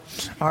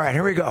All right,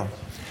 here we go.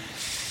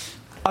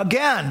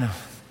 Again,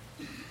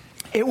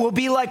 it will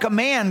be like a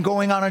man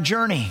going on a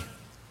journey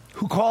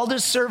who called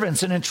his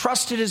servants and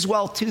entrusted his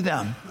wealth to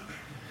them.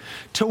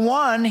 To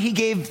one, he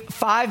gave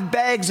 5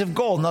 bags of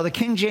gold. Now, the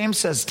King James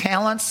says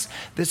talents.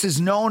 This is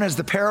known as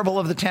the parable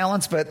of the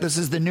talents, but this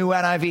is the new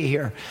NIV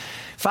here.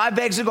 5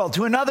 bags of gold.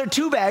 To another,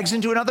 2 bags,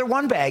 and to another,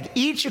 1 bag,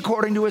 each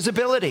according to his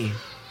ability.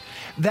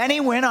 Then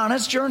he went on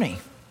his journey.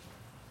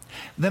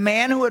 The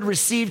man who had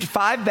received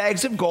 5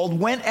 bags of gold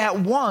went at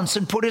once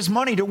and put his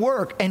money to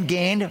work and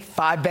gained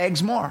 5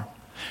 bags more.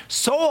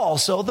 So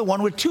also the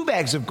one with 2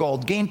 bags of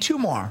gold gained 2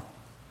 more.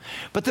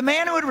 But the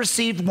man who had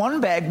received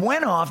 1 bag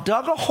went off,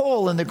 dug a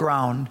hole in the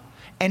ground,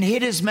 and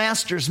hid his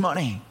master's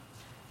money.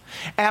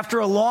 After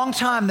a long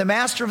time, the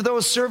master of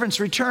those servants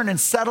returned and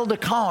settled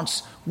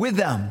accounts with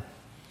them.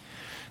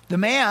 The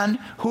man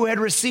who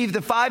had received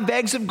the 5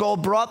 bags of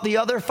gold brought the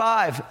other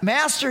 5.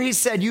 Master, he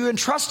said, you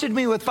entrusted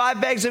me with 5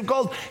 bags of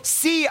gold.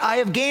 See, I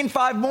have gained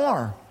 5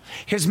 more.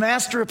 His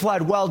master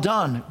replied, well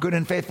done, good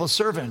and faithful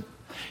servant.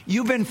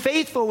 You've been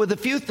faithful with a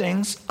few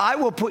things. I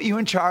will put you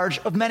in charge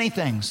of many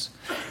things.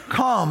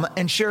 Come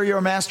and share your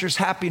master's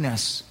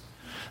happiness.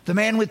 The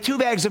man with 2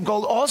 bags of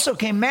gold also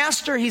came.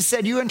 Master, he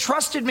said, you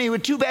entrusted me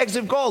with 2 bags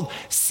of gold.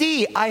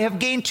 See, I have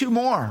gained 2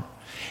 more.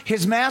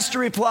 His master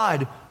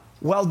replied,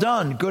 well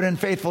done, good and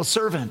faithful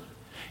servant.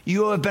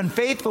 You have been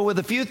faithful with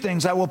a few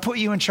things. I will put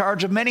you in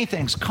charge of many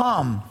things.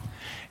 Come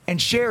and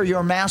share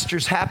your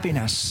master's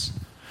happiness.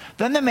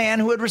 Then the man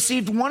who had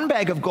received 1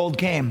 bag of gold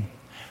came.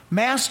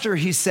 Master,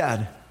 he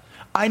said,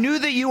 I knew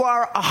that you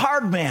are a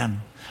hard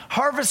man,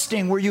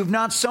 harvesting where you have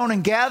not sown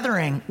and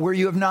gathering where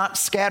you have not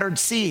scattered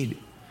seed.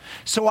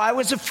 So I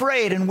was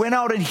afraid and went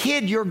out and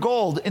hid your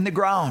gold in the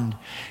ground.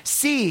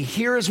 See,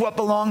 here is what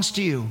belongs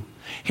to you.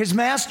 His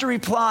master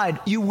replied,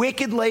 you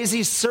wicked,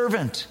 lazy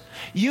servant.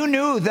 You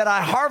knew that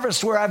I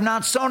harvest where I have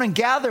not sown and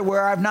gather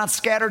where I have not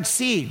scattered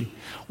seed.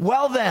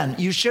 Well then,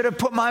 you should have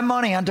put my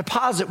money on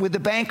deposit with the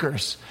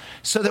bankers,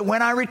 so that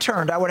when I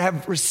returned, I would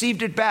have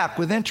received it back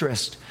with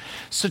interest.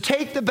 So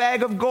take the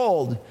bag of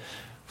gold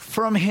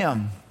from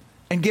him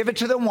and give it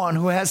to the one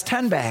who has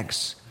 10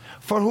 bags.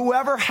 For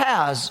whoever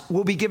has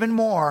will be given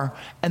more,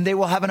 and they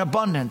will have an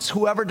abundance.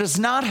 Whoever does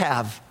not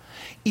have,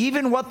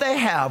 even what they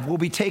have will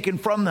be taken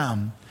from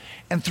them.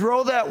 And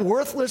throw that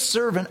worthless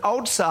servant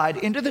outside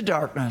into the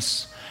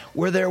darkness,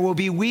 where there will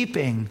be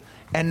weeping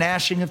and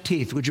gnashing of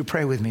teeth. Would you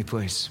pray with me,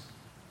 please?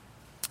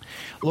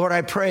 Lord,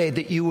 I pray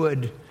that you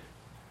would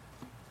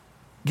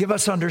give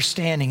us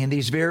understanding in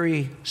these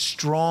very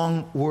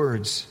strong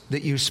words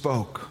that you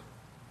spoke.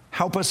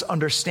 Help us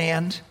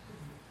understand.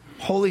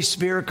 Holy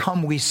Spirit,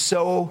 come, we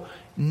so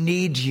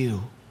need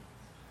you.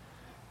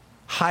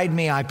 Hide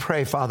me, I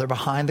pray, Father,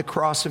 behind the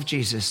cross of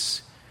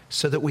Jesus,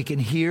 so that we can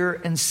hear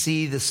and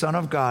see the Son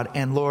of God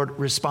and, Lord,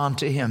 respond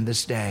to him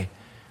this day.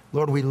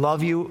 Lord, we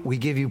love you. We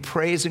give you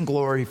praise and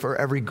glory for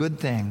every good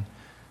thing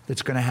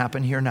that's going to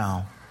happen here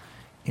now.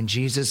 In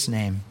Jesus'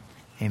 name,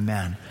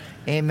 amen.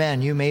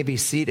 Amen. You may be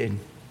seated.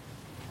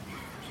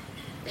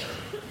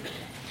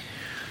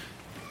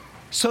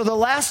 So the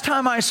last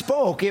time I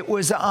spoke, it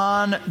was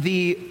on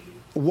the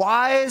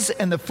wise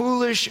and the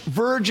foolish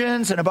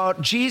virgins and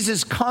about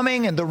Jesus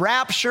coming and the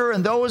rapture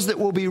and those that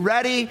will be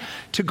ready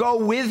to go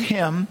with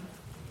him.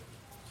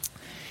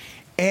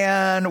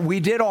 And we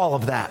did all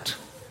of that.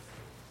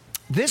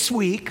 This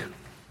week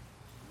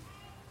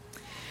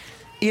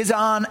is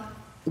on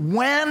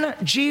when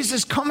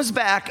Jesus comes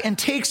back and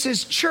takes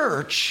his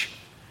church.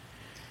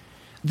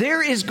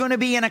 There is going to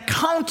be an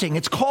accounting.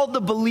 It's called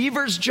the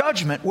believer's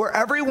judgment, where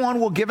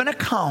everyone will give an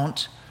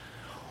account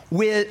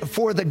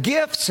for the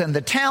gifts and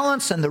the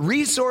talents and the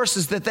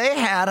resources that they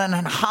had and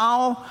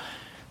how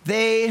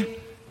they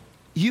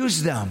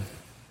used them.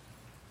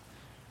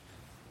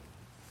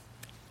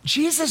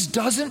 Jesus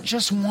doesn't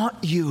just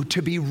want you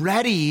to be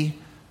ready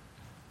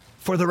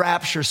for the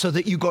rapture so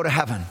that you go to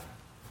heaven.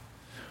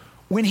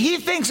 When he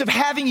thinks of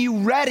having you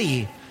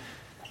ready,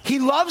 he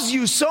loves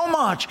you so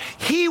much.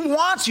 He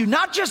wants you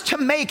not just to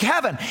make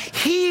heaven.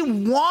 He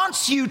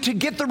wants you to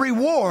get the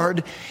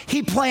reward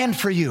he planned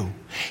for you.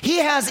 He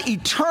has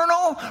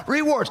eternal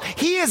rewards.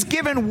 He has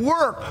given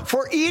work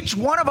for each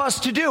one of us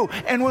to do.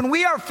 And when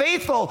we are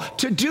faithful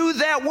to do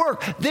that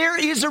work, there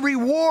is a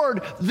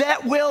reward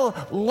that will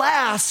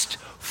last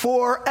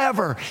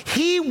forever.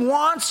 He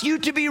wants you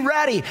to be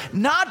ready,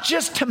 not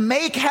just to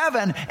make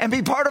heaven and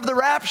be part of the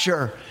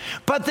rapture,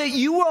 but that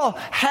you will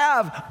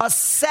have a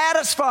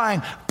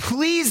satisfying,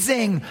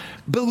 pleasing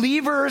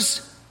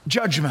believer's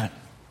judgment.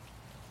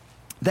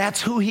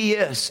 That's who he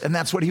is, and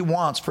that's what he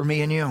wants for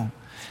me and you.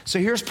 So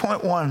here's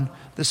point 1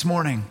 this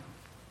morning.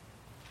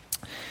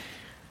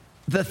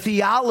 The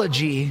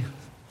theology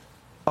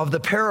of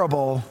the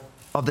parable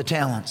of the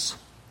talents.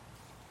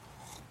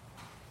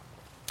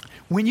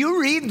 When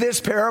you read this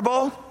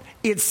parable,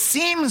 it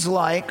seems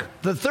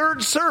like the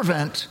third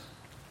servant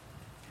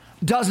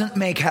doesn't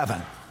make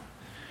heaven.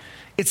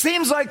 It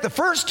seems like the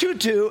first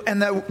two, and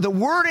the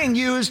wording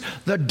used,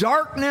 the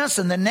darkness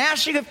and the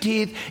gnashing of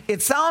teeth,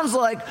 it sounds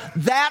like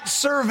that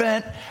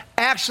servant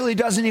actually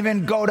doesn't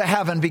even go to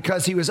heaven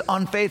because he was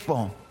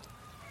unfaithful.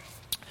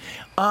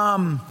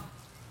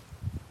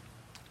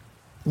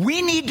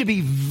 We need to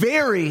be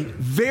very,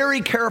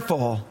 very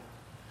careful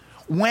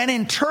when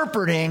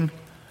interpreting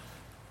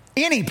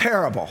any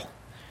parable.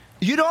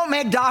 You don't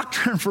make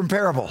doctrine from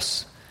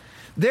parables.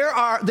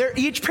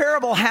 Each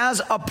parable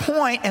has a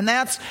point, and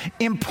that's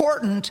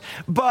important,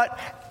 but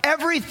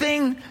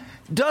everything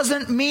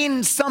doesn't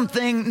mean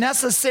something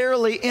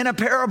necessarily in a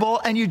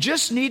parable, and you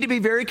just need to be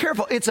very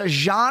careful. It's a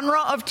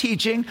genre of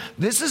teaching.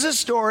 This is a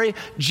story.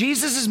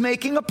 Jesus is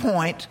making a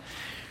point.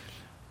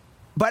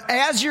 But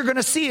as you're going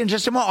to see in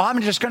just a moment,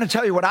 I'm just going to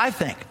tell you what I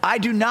think. I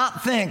do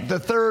not think the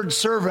third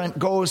servant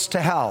goes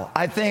to hell.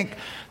 I think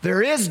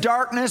there is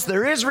darkness,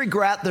 there is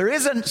regret, there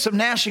is some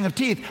gnashing of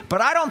teeth, but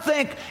I don't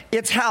think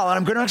it's hell, and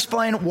I'm going to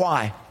explain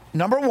why.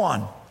 Number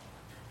one,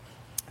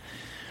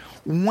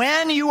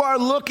 when you are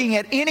looking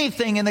at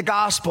anything in the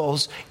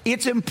Gospels,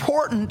 it's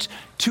important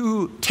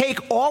to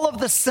take all of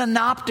the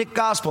synoptic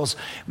Gospels.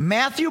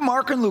 Matthew,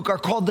 Mark, and Luke are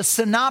called the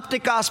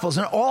synoptic Gospels,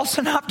 and all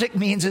synoptic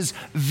means is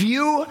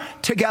view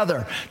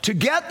together. To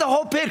get the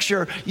whole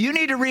picture, you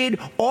need to read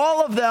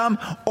all of them,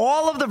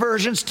 all of the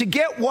versions, to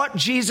get what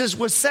Jesus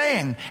was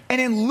saying. And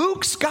in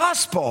Luke's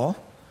Gospel,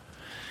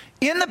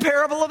 in the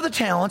parable of the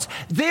talents,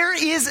 there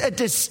is a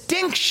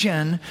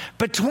distinction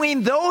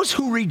between those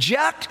who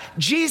reject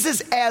Jesus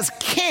as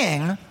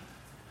king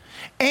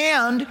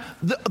and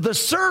the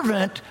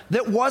servant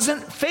that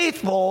wasn't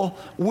faithful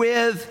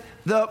with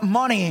the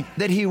money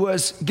that he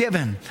was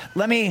given.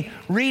 Let me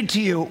read to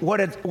you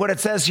what it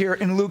says here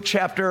in Luke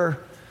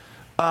chapter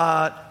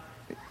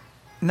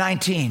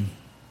 19.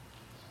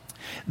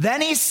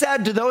 Then he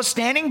said to those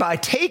standing by,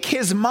 take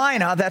his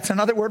mina, that's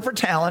another word for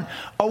talent,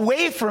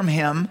 away from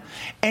him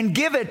and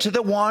give it to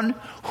the one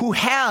who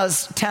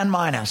has 10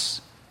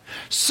 minas.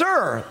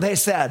 Sir, they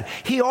said,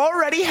 he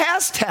already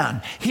has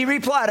 10. He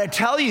replied, I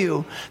tell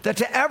you that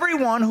to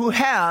everyone who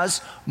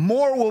has,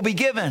 more will be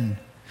given.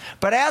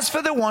 But as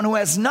for the one who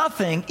has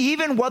nothing,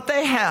 even what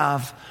they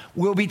have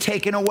will be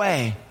taken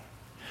away.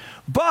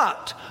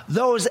 But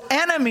those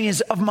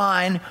enemies of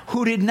mine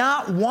who did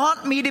not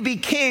want me to be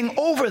king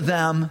over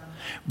them,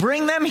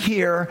 bring them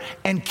here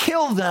and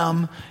kill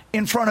them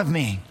in front of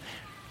me.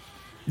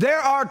 There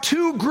are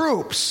two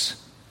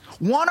groups.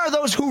 One are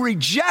those who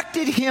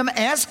rejected him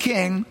as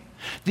king.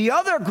 The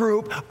other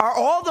group are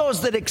all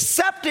those that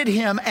accepted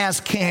him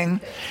as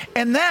king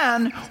and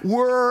then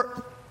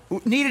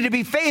needed to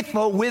be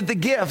faithful with the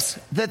gifts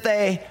that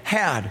they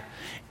had.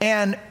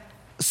 And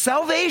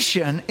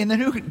salvation in the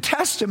New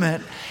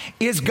Testament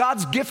is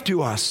God's gift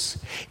to us.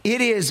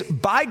 It is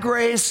by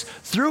grace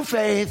through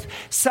faith.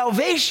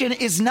 Salvation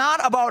is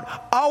not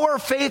about our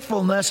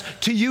faithfulness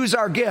to use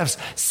our gifts.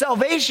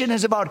 Salvation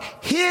is about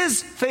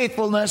his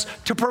faithfulness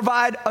to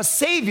provide a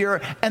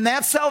Savior, and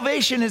that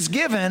salvation is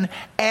given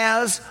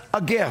as a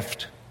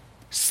gift.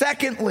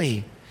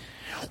 Secondly,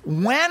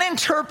 when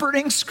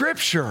interpreting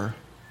Scripture,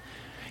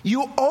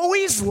 you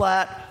always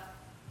let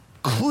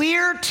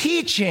clear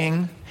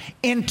teaching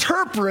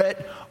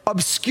interpret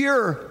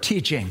obscure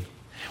teaching.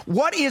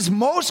 What is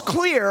most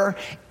clear,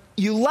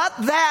 you let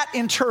that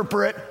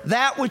interpret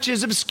that which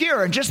is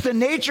obscure. And just the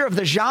nature of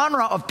the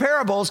genre of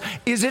parables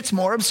is it's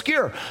more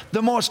obscure.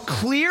 The most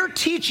clear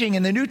teaching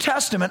in the New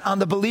Testament on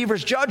the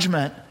believer's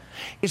judgment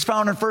is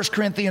found in 1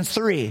 Corinthians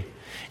 3.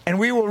 And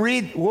we'll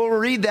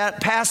read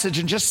that passage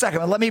in just a second.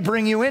 But let me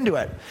bring you into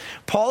it.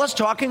 Paul is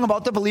talking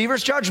about the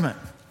believer's judgment.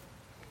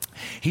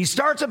 He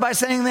starts it by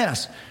saying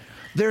this: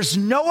 there's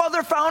no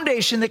other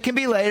foundation that can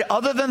be laid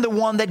other than the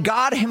one that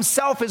God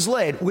himself has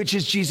laid, which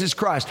is Jesus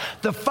Christ.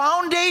 The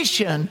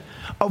foundation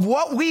of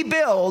what we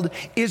build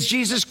is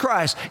Jesus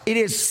Christ. It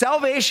is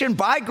salvation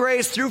by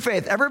grace through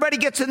faith. Everybody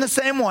gets in the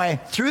same way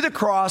through the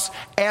cross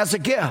as a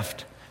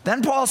gift.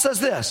 Then Paul says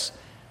this: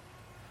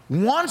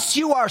 once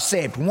you are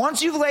saved,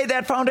 once you've laid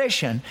that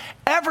foundation,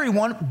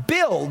 everyone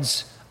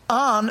builds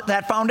on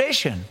that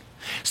foundation.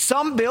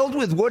 Some build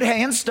with wood,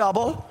 hay, and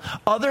stubble.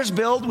 Others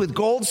build with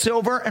gold,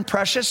 silver, and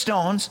precious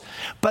stones.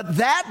 But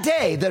that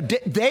day, the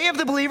day of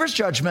the believer's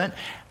judgment,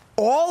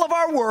 all of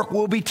our work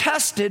will be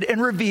tested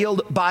and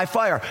revealed by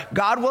fire.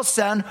 God will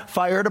send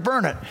fire to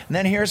burn it. And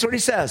then here's what he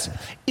says: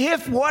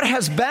 if what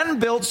has been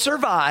built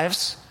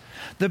survives,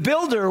 the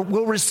builder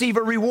will receive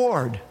a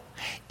reward.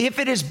 If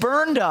it is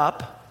burned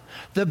up,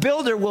 the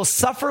builder will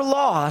suffer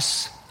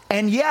loss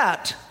and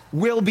yet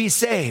will be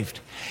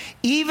saved,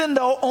 even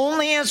though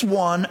only as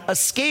one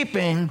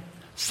escaping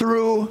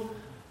through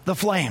the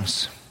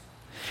flames.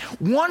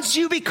 Once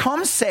you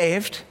become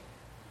saved,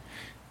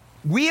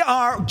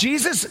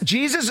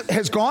 Jesus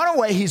has gone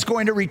away, he's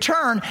going to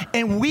return,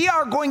 and we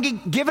are going to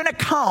give an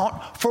account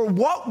for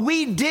what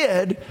we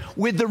did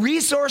with the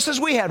resources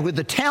we had, with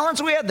the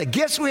talents we had, the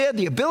gifts we had,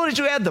 the abilities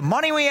we had, the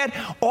money we had.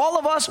 All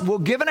of us will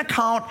give an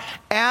account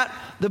at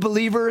the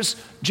believer's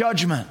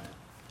judgment.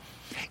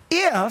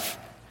 If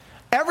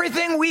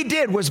Everything we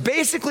did was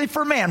basically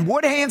for man.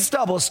 Wood, hay, and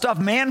stubble, stuff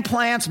man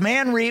plants,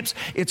 man reaps.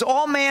 It's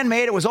all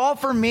man-made. It was all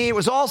for me. It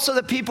was all so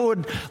that people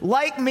would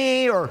like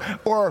me or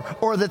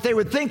that they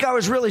would think I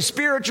was really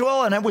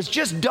spiritual, and it was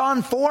just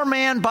done for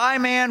man, by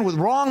man, with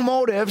wrong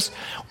motives.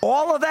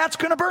 All of that's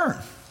going to burn.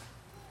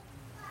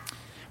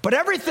 But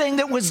everything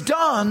that was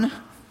done,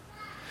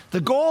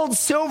 the gold,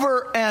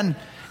 silver, and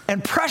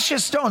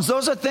precious stones,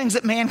 those are things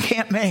that man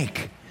can't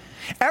make.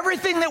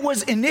 Everything that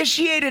was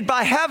initiated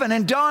by heaven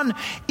and done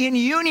in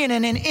union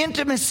and in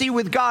intimacy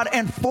with God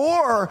and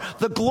for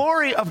the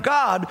glory of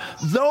God,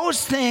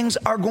 those things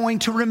are going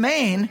to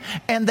remain,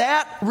 and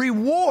that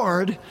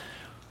reward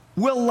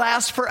will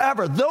last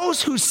forever.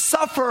 Those who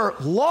suffer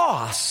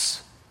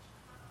loss,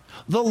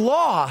 the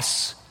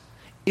loss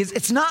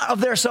it's not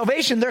of their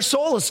salvation. Their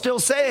soul is still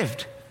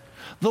saved.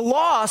 The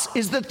loss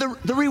is that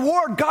the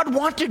reward God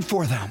wanted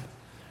for them.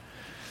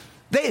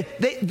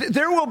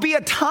 There will be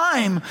a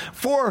time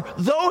for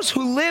those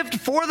who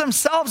lived for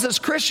themselves as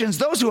Christians,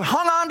 those who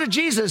hung on to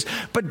Jesus,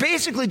 but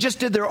basically just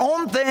did their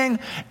own thing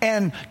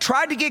and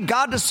tried to get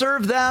God to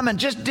serve them and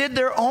just did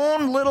their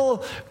own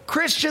little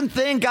Christian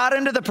thing, got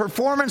into the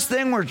performance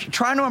thing, were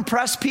trying to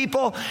impress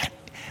people.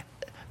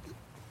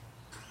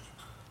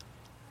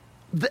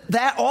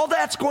 All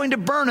that's going to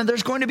burn, and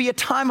there's going to be a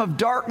time of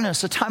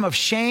darkness, a time of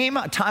shame,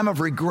 a time of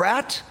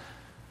regret,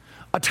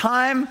 a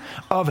time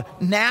of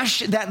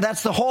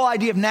that's the whole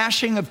idea of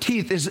gnashing of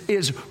teeth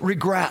is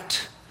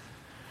regret.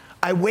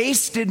 I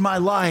wasted my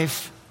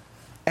life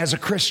as a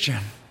Christian.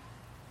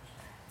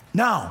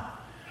 Now,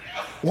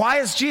 why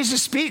does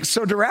Jesus speak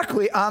so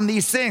directly on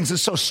these things and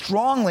so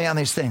strongly on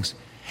these things?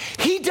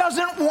 He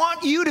doesn't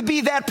want you to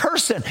be that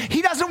person.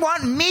 He doesn't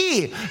want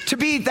me to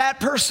be that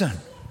person.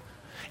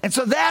 And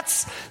so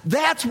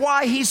that's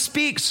why he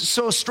speaks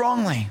so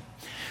strongly.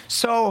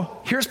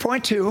 So here's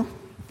point 2.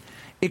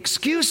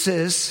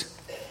 Excuses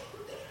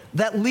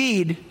that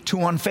lead to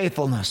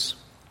unfaithfulness.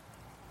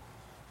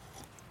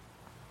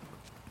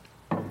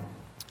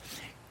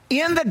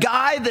 In the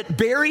guy that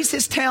buries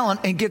his talent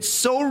and gets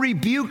so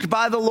rebuked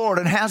by the Lord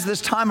and has this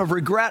time of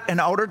regret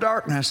and outer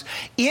darkness,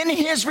 in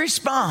his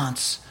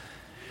response,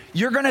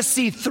 you're going to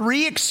see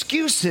 3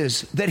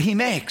 excuses that he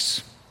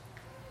makes.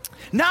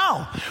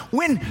 Now,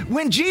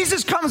 when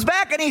Jesus comes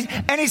back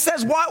and he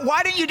says,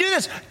 why didn't you do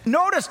this?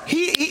 Notice,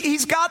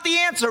 he's got the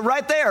answer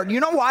right there. You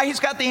know why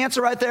he's got the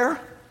answer right there?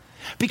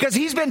 Because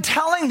he's been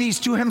telling these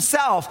to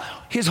himself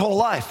his whole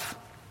life.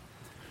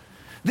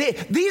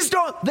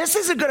 This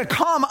isn't going to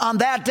come on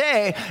that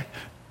day.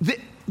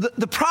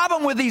 The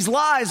problem with these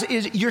lies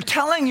is you're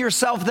telling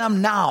yourself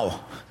them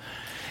now.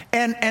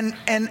 And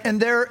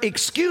they're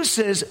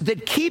excuses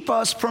that keep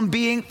us from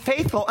being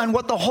faithful. And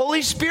what the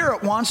Holy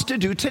Spirit wants to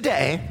do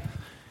today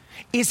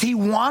is he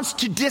wants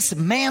to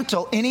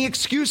dismantle any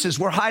excuses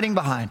we're hiding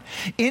behind.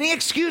 Any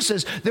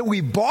excuses that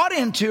we bought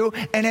into,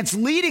 and it's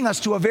leading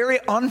us to a very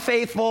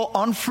unfaithful,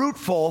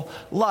 unfruitful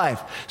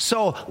life.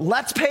 So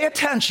let's pay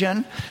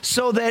attention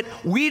so that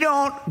we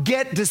don't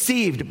get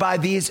deceived by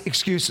these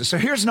excuses. So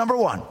here's number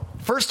 1.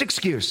 First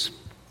excuse.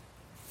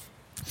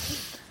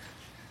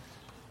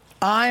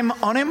 I'm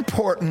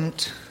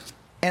unimportant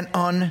and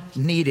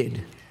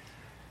unneeded.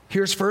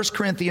 Here's 1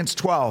 Corinthians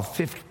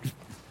 12,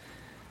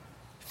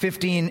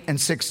 15 and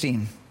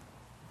 16.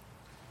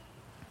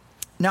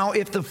 Now,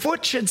 if the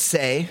foot should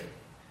say,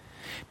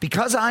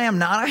 because I am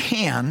not a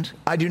hand,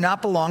 I do not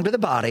belong to the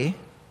body,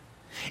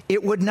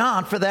 it would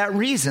not, for that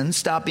reason,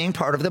 stop being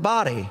part of the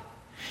body.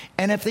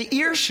 And if the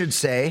ear should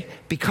say,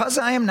 because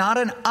I am not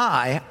an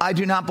eye, I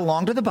do not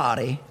belong to the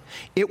body,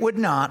 it would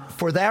not,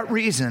 for that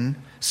reason,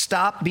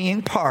 stop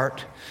being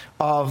part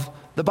of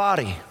the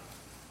body.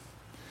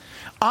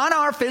 On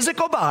our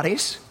physical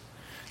bodies,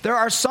 there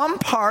are some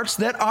parts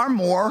that are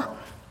more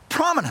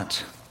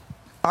prominent.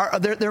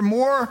 They're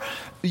more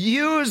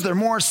used, they're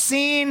more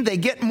seen, they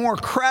get more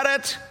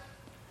credit.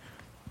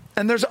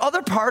 And there's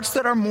other parts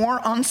that are more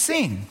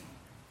unseen.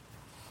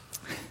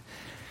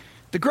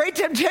 The great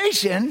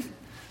temptation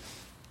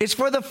is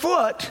for the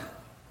foot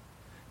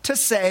to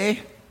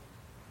say,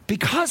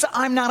 because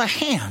I'm not a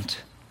hand.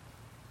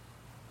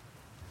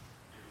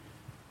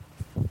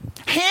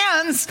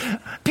 Hands,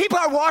 people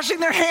are washing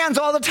their hands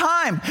all the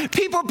time.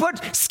 People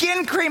put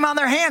skin cream on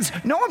their hands.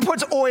 No one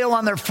puts oil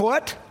on their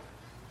foot.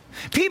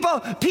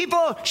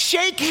 People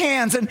shake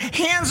hands, and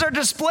hands are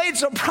displayed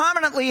so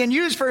prominently and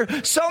used for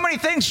so many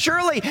things.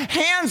 Surely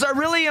hands are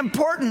really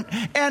important.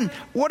 And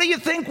what do you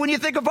think when you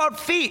think about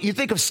feet? You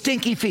think of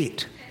stinky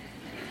feet.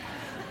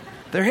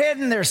 They're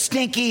hidden, they're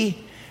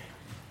stinky.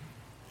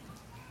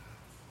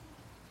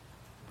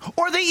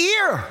 Or the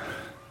ear.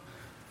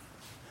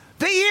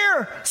 The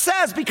ear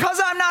says,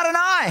 because I'm not an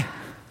eye,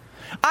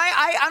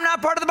 I'm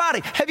not part of the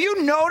body. Have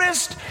you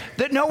noticed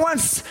that no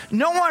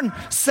one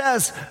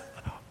says,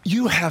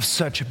 you have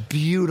such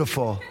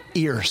beautiful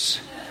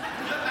ears?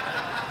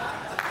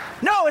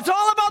 No, it's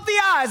all about the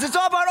eyes. It's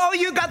all about, oh,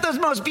 you've got those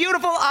most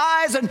beautiful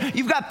eyes, and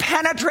you've got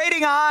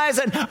penetrating eyes,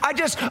 and I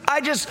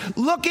just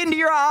look into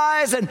your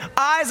eyes, and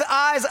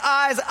eyes.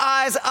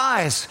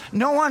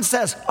 No one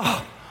says,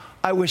 oh,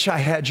 I wish I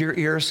had your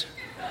ears.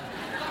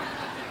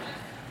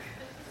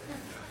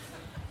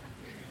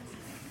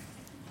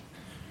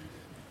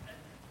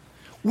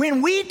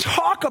 When we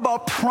talk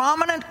about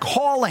prominent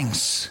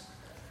callings,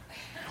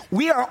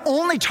 we are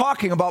only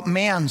talking about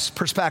man's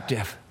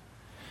perspective.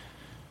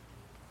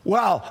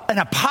 Well, an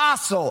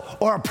apostle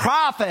or a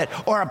prophet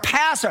or a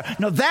pastor,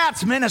 no,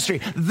 that's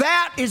ministry.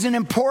 That is an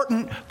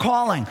important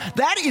calling.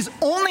 That is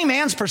only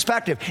man's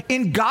perspective.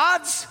 In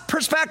God's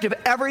perspective,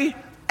 every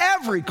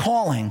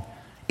calling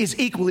is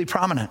equally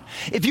prominent.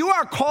 If you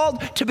are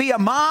called to be a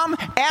mom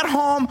at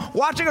home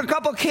watching a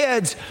couple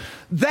kids,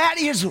 that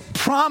is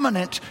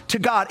prominent to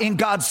God in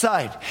God's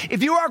sight.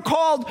 If you are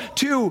called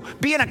to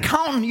be an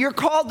accountant, you're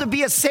called to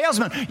be a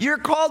salesman, you're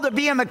called to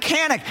be a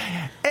mechanic.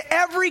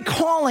 Every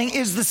calling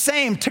is the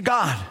same to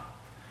God.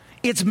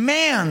 It's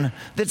man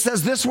that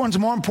says this one's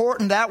more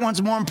important, that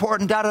one's more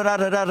important, da da da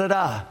da da da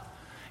da.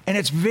 And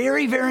it's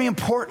very, very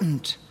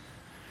important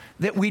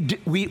that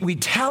we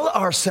tell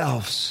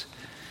ourselves,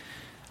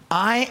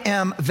 I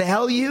am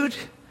valued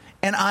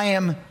and I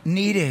am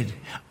needed.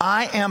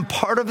 I am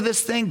part of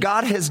this thing.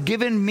 God has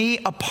given me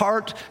a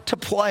part to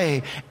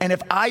play. And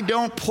if I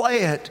don't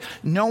play it,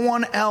 no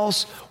one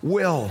else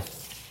will.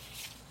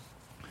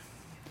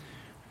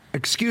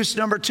 Excuse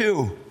number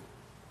 2.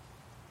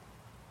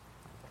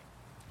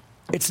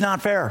 It's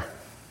not fair.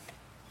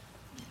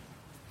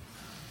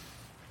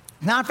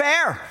 Not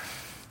fair.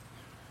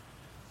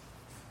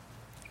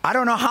 I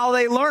don't know how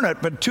they learn it,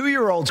 but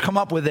 2-year-olds come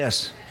up with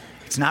this.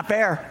 It's not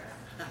fair.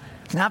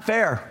 It's not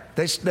fair.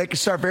 They can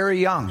start very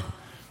young.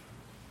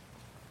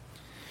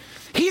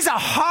 He's a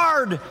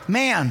hard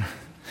man.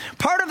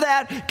 Part of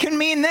that can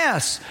mean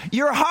this.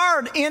 You're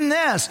hard in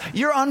this.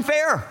 You're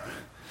unfair.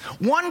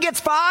 One gets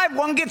 5,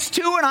 one gets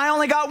 2, and I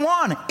only got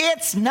 1.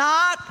 It's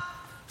not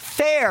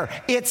fair.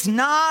 It's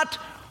not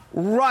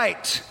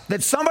right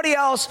that somebody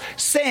else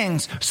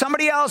sings,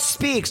 somebody else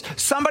speaks,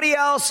 somebody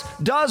else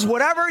does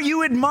whatever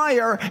you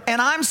admire,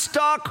 and I'm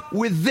stuck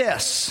with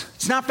this.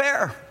 It's not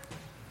fair.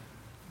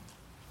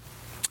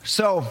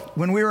 So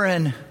when we were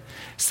in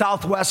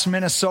southwest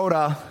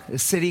Minnesota, a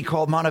city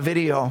called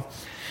Montevideo,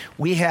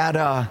 we had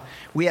a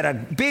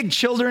big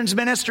children's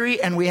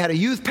ministry, and we had a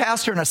youth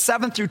pastor and a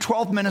 7th through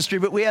 12th ministry,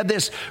 but we had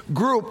this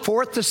group,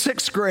 4th to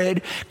 6th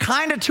grade,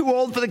 kind of too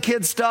old for the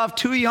kids stuff,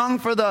 too young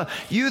for the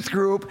youth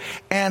group,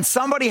 and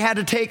somebody had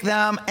to take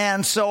them,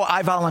 and so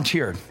I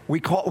volunteered. We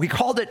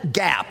called it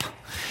GAP.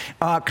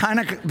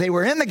 They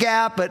were in the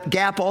gap, but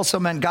gap also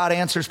meant God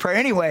answers prayer.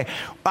 Anyway,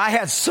 I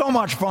had so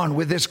much fun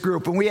with this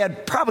group, and we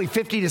had probably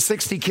 50 to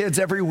 60 kids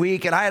every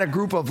week, and I had a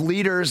group of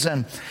leaders,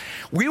 and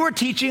we were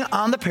teaching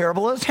on the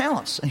parable of the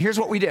talents. And here's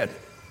what we did.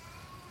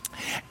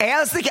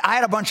 I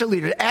had a bunch of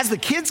leaders. As the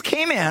kids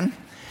came in,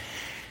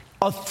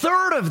 a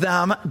third of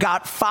them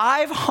got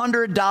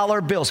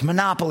 $500 bills,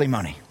 Monopoly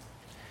money.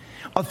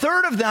 A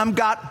third of them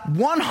got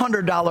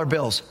 $100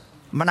 bills,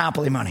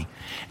 Monopoly money.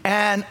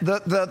 And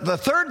the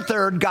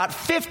third got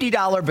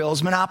 $50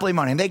 bills, Monopoly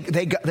money.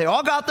 They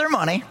all got their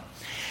money.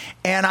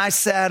 And I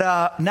said,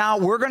 now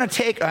we're going to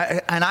take,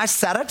 and I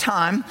set a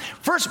time.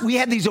 First, we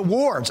had these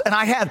awards, and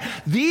I had,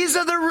 these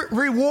are the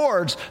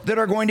rewards that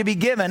are going to be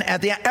given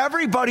at the end.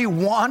 Everybody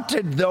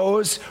wanted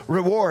those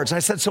rewards. I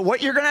said, so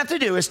what you're going to have to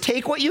do is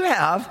take what you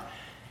have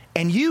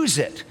and use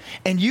it,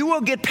 and you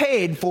will get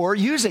paid for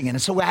using it.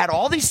 And so we had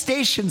all these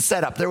stations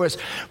set up. There was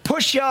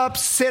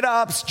push-ups,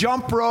 sit-ups,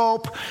 jump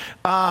rope,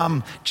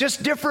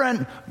 just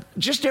different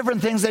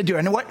things they do.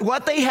 And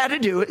what they had to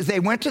do is they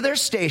went to their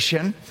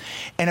station,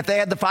 and if they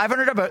had the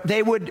 $500,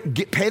 they would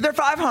pay their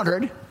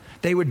 $500.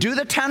 They would do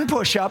the 10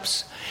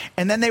 push-ups,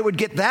 and then they would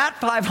get that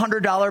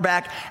 $500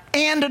 back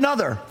and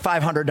another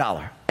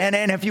 $500. And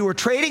then if you were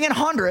trading in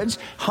hundreds,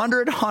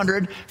 100,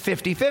 100,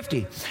 50,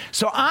 50.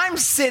 So I'm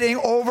sitting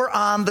over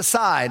on the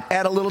side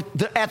at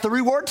the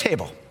reward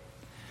table.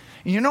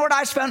 You know what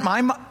I spent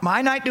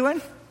my night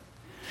doing?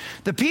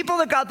 The people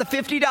that got the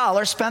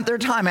 $50 spent their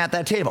time at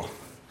that table.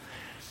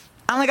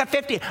 I only got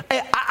 50.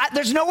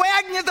 There's no way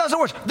I can get those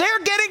awards. They're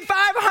getting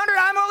 500.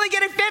 I'm only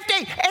getting 50.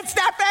 It's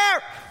not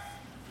fair.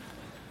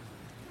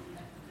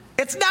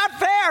 It's not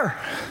fair.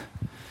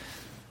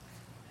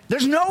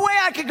 There's no way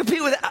I can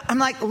compete with it. I'm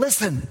like,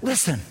 listen.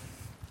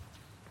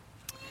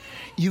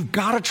 You've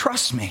got to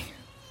trust me.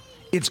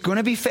 It's going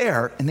to be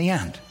fair in the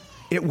end.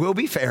 It will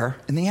be fair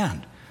in the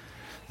end.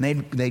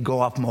 They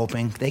go off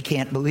moping. They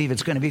can't believe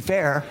it's going to be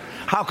fair.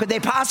 How could they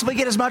possibly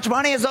get as much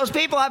money as those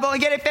people? I'm only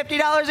getting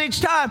 $50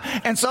 each time.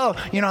 And so,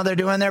 they're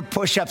doing their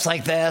push-ups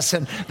like this,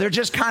 and they're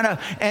just kind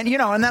of, and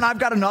then I've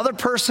got another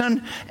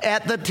person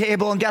at the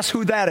table, and guess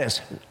who that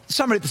is?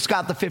 Somebody that's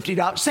got the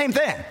 $50. Same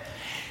thing.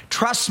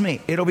 Trust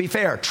me, it'll be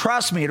fair.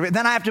 Trust me.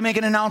 Then I have to make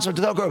an announcement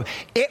to the group.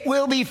 It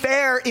will be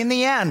fair in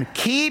the end.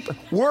 Keep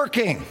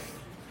working.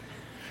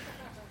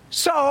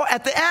 So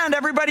at the end,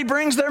 everybody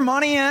brings their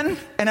money in,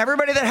 and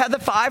everybody that had the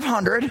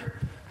 500,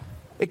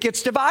 it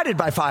gets divided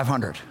by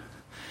 500.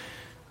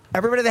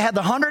 Everybody that had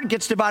the 100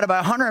 gets divided by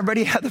 100.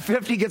 Everybody that had the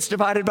 50 gets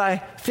divided by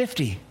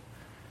 50.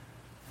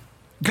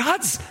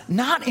 God's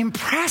not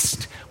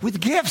impressed with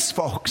gifts,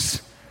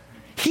 folks.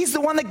 He's the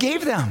one that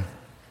gave them.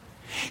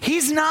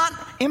 He's not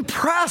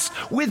impressed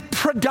with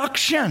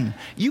production.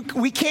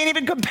 We can't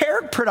even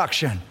compare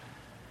production.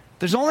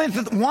 There's only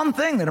one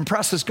thing that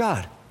impresses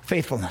God: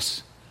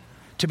 faithfulness.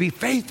 To be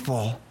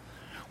faithful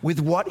with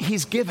what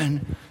he's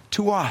given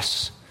to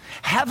us.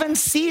 Heaven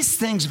sees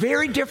things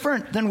very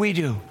different than we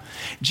do.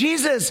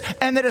 Jesus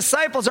and the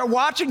disciples are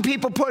watching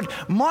people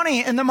put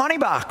money in the money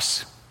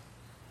box.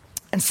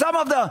 And some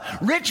of the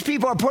rich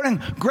people are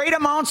putting great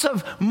amounts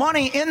of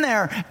money in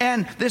there.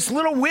 And this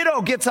little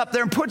widow gets up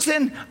there and puts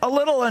in a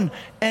little.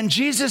 And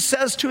Jesus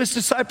says to his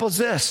disciples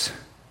this: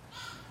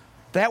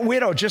 that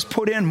widow just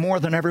put in more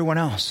than everyone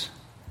else.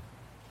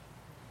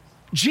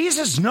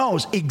 Jesus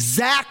knows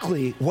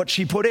exactly what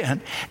she put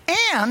in,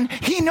 and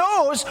he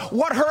knows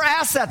what her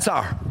assets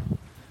are.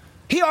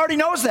 He already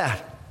knows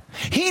that.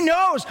 He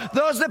knows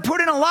those that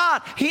put in a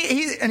lot.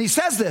 And he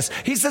says this.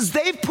 He says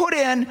they've put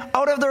in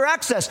out of their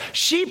excess.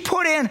 She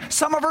put in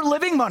some of her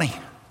living money.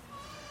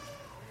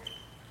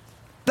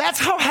 That's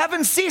how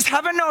heaven sees.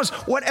 Heaven knows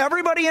what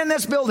everybody in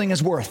this building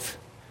is worth.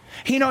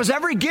 He knows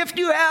every gift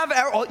you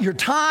have, your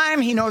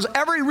time. He knows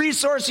every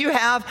resource you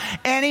have,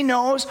 and he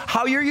knows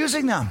how you're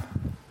using them.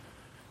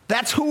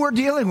 That's who we're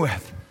dealing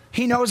with.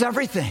 He knows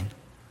everything.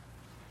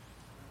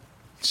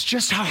 It's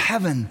just how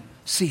heaven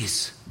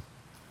sees.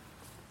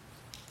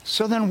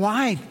 So then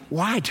why,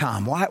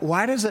 Tom?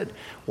 Why does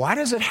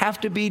it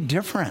have to be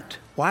different?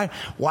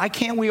 Why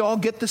can't we all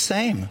get the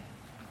same?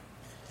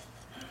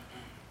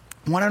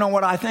 Want to know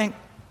what I think?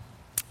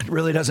 It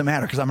really doesn't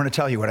matter, because I'm going to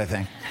tell you what I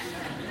think.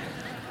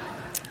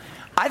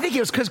 I think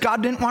it was because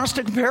God didn't want us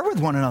to compare with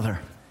one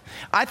another.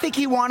 I think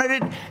he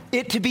wanted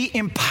it to be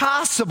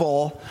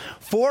impossible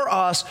for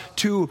us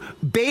to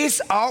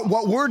base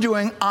what we're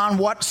doing on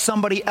what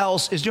somebody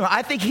else is doing.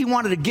 I think he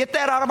wanted to get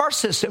that out of our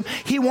system.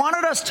 He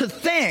wanted us to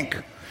think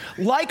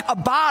like a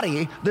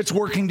body that's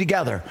working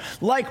together.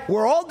 Like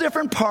we're all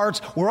different parts,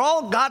 we're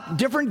all got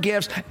different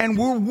gifts, and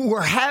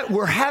we're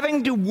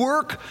having to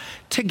work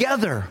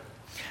together.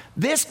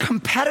 This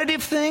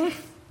competitive thing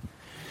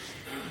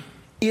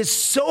is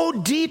so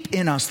deep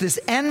in us. This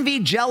envy,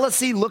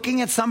 jealousy, looking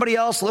at somebody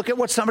else, look at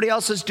what somebody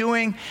else is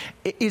doing,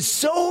 is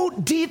so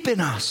deep in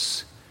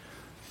us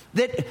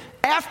that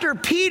after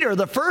Peter,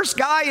 the first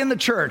guy in the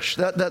church,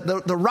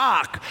 the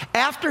rock,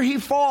 after he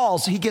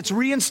falls, he gets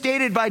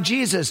reinstated by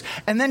Jesus.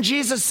 And then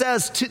Jesus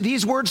says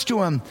these words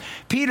to him: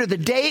 Peter, the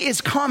day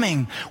is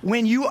coming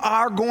when you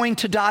are going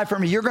to die for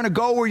me. You're going to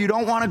go where you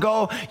don't want to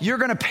go. You're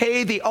going to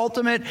pay the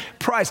ultimate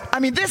price. I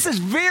mean, this is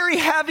very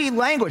heavy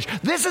language.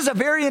 This is a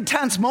very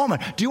intense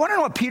moment. Do you want to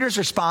know what Peter's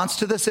response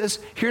to this is?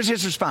 Here's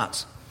his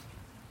response.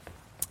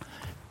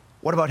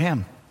 What about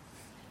him?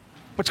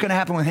 What's going to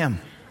happen with him?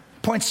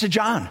 Points to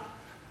John.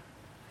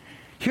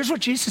 Here's what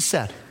Jesus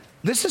said.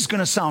 This is going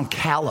to sound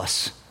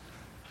callous.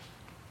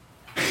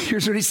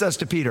 Here's what he says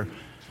to Peter: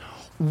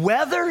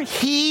 whether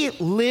he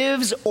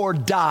lives or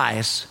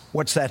dies,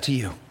 what's that to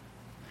you?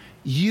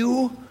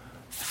 You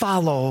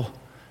follow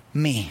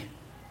me.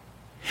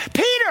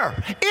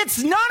 Peter,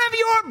 it's none of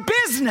your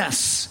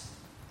business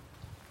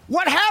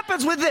what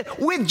happens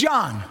with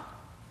John.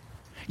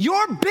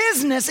 Your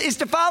business is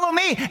to follow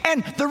me.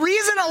 And the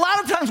reason a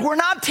lot of times we're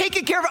not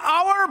taking care of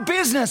our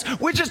business,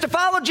 which is to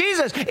follow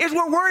Jesus, is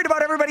we're worried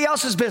about everybody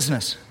else's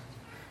business.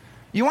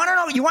 You want to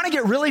know, you want to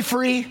get really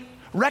free?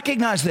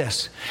 Recognize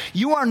this.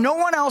 You are no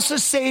one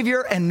else's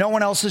savior and no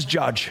one else's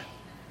judge.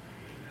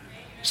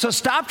 So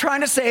stop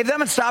trying to save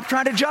them and stop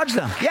trying to judge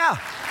them. Yeah,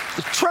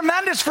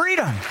 tremendous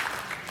freedom.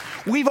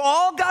 We've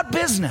all got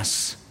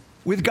business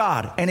with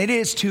God, and it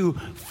is to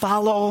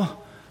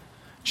follow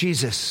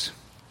Jesus.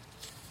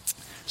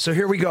 So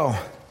here we go.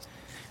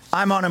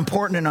 I'm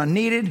unimportant and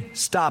unneeded.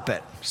 Stop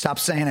it. Stop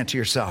saying it to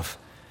yourself.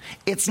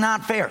 It's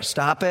not fair.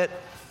 Stop it.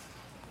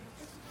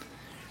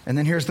 And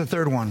then here's the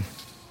third one.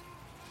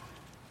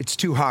 It's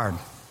too hard.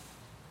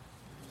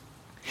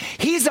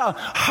 He's a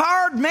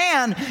hard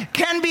man,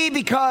 can be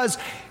because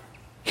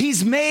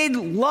he's made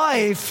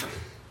life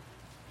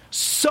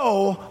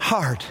so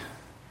hard.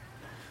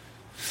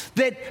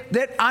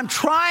 That I'm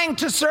trying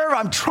to serve,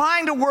 I'm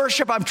trying to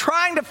worship, I'm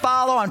trying to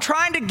follow, I'm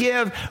trying to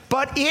give,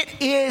 but it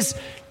is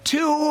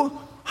too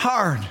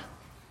hard.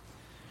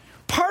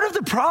 Part of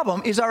the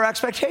problem is our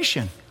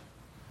expectation.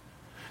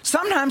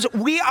 Sometimes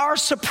we are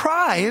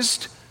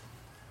surprised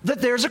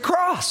that there's a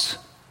cross.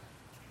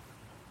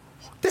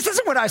 This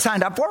isn't what I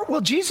signed up for.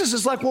 Well, Jesus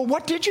is like, well,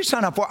 what did you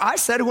sign up for? I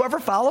said whoever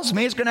follows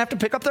me is going to have to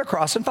pick up their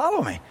cross and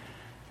follow me.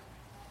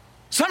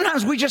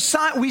 Sometimes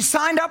we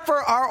signed up for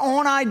our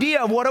own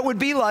idea of what it would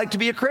be like to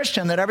be a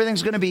Christian, that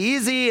everything's going to be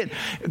easy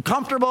and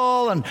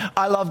comfortable, and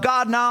I love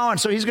God now, and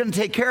so he's going to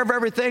take care of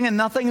everything, and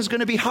nothing is going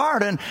to be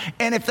hard. And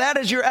if that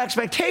is your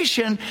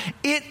expectation,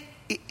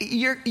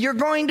 you're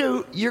going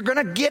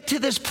to get to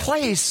this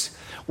place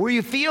where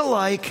you feel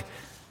like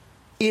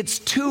it's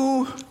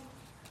too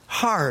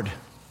hard.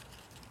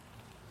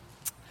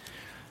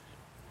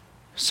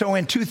 So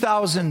in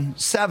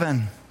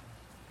 2007,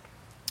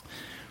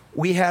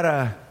 we had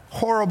a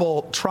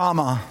horrible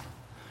trauma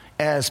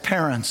as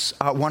parents.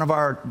 One of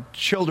our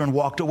children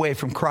walked away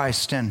from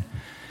Christ, and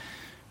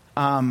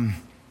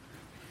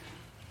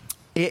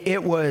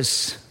it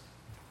was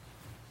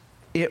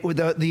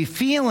the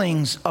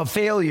feelings of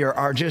failure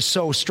are just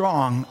so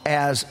strong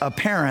as a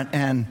parent.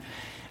 And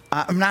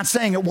I'm not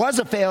saying it was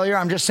a failure.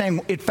 I'm just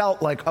saying it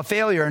felt like a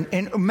failure.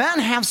 And men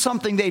have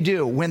something they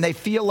do when they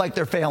feel like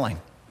they're failing.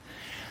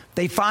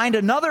 They find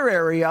another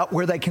area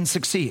where they can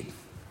succeed.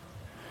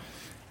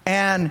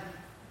 And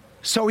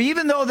so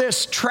even though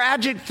this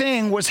tragic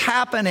thing was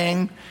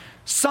happening,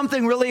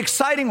 something really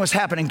exciting was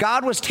happening.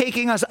 God was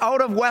taking us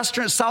out of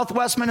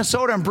southwest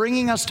Minnesota and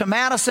bringing us to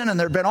Madison, and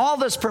there'd been all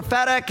this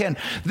prophetic, and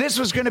this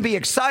was going to be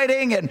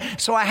exciting. And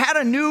so I had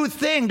a new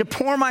thing to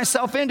pour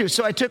myself into.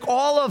 So I took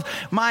all of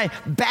my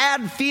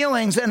bad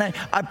feelings and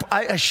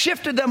I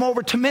shifted them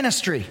over to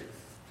ministry.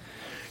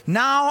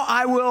 Now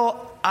I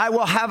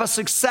will have a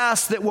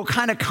success that will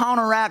kind of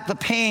counteract the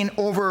pain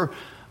over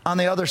on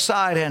the other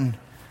side. And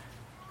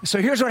so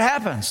here's what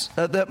happens.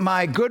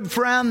 My good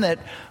friend that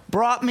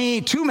brought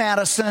me to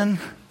Madison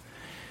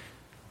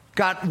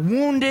got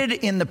wounded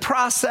in the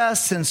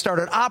process and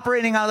started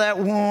operating out of that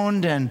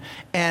wound.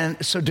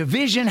 And so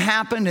division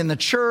happened in the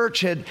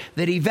church that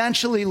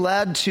eventually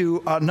led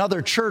to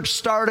another church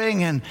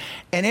starting. And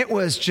it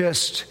was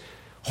just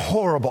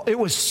horrible. It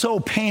was so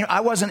painful.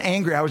 I wasn't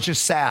angry. I was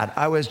just sad.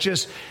 I was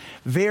just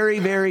very,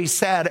 very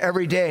sad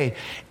every day.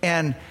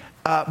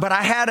 But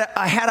I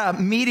had a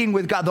meeting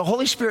with God. The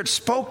Holy Spirit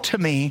spoke to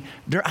me.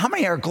 How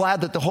many are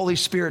glad that the Holy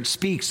Spirit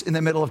speaks in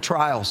the middle of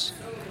trials?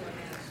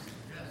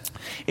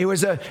 It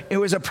was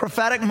a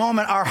prophetic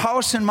moment. Our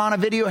house in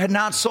Montevideo had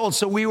not sold,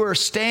 so we were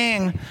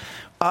staying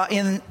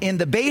in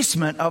the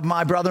basement of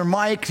my brother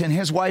Mike and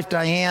his wife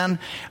Diane.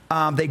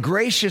 They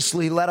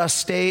graciously let us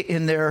stay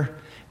in their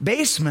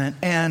basement,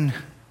 and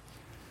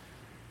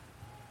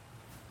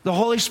the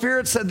Holy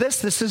Spirit said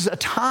this is a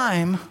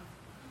time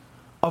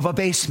of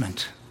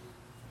abasement.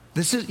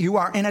 You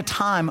are in a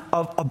time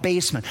of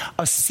abasement,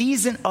 a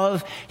season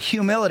of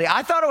humility.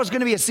 I thought it was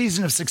going to be a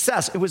season of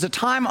success. It was a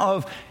time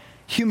of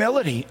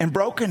humility and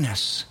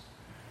brokenness.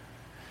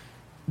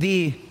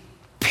 The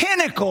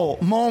pinnacle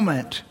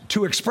moment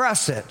to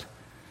express it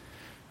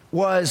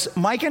was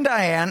Mike and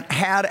Diane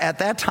had at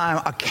that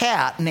time a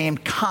cat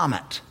named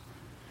Comet.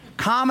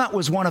 Comet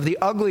was one of the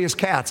ugliest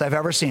cats I've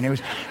ever seen.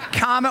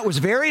 Comet was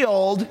very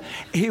old.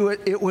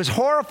 It was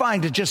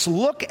horrifying to just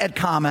look at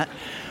Comet.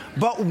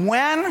 But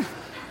when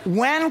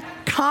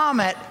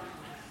Comet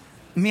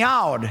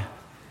meowed,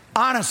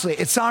 honestly,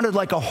 it sounded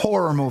like a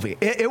horror movie.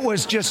 It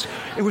was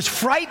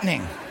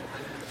frightening.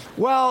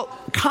 Well,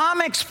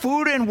 Comet's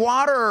food and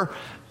water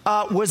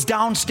was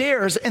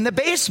downstairs in the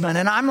basement,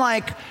 and I'm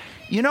like,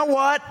 you know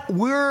what?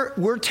 We're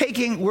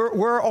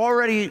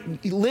already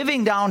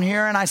living down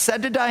here. And I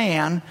said to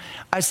Diane,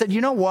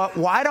 you know what?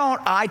 Why don't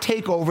I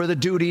take over the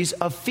duties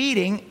of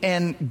feeding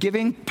and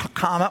giving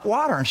Comet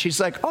water? And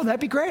she's like, oh, that'd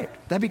be great.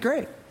 That'd be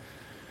great.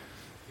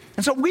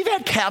 And so we've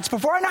had cats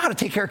before. I know how to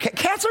take care of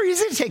cats. Cats are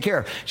easy to take care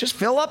of. Just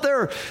fill up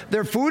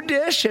their food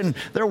dish and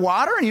their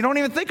water, and you don't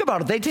even think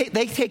about it.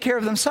 They take care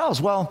of themselves.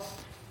 Well,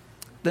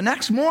 the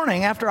next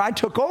morning after I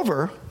took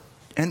over,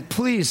 and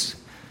please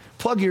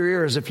plug your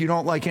ears if you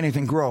don't like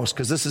anything gross,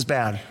 because this is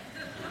bad.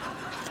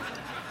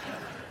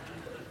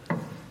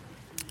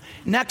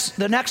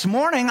 The next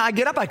morning, I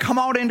get up, I come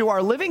out into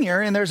our living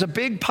area, and there's a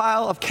big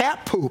pile of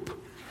cat poop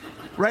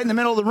right in the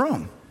middle of the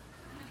room.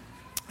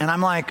 And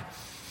I'm like,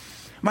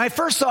 my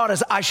first thought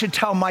is I should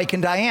tell Mike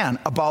and Diane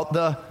about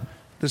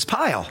this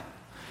pile.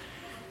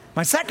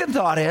 My second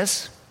thought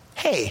is,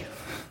 hey,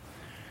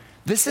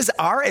 this is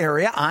our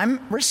area.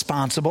 I'm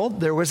responsible.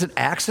 There was an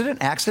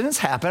accident. Accidents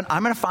happen.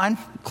 I'm going to find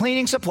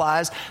cleaning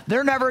supplies.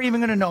 They're never even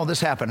going to know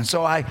this happened.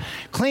 So I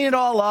clean it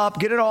all up,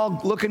 get it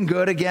all looking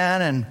good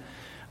again.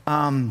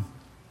 And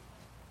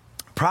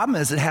problem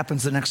is, it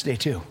happens the next day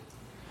too.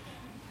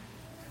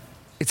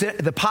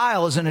 The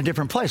pile is in a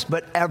different place,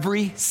 but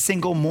every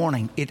single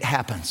morning it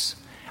happens.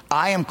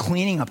 I am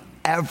cleaning up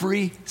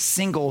every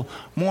single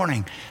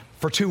morning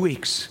for 2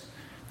 weeks.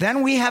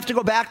 Then we have to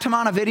go back to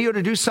Montevideo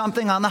to do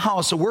something on the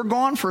house. So we're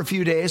gone for a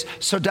few days.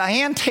 So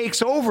Diane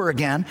takes over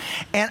again.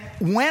 And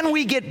when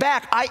we get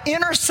back, I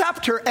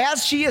intercept her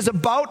as she is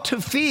about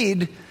to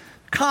feed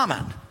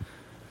Comet.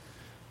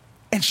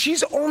 And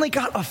she's only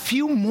got a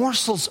few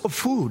morsels of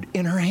food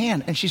in her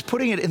hand, and she's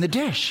putting it in the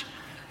dish.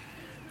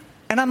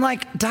 And I'm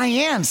like,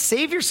 Diane,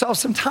 save yourself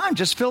some time.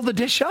 Just fill the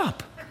dish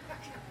up.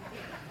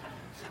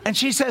 And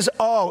she says,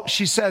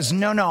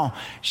 no.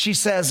 She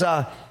says,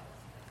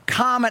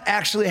 Comet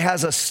actually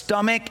has a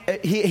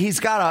stomach.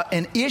 He's got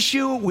an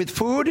issue with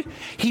food.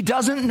 He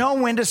doesn't know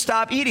when to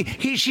stop eating.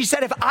 She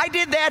said, if I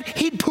did that,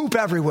 he'd poop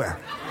everywhere.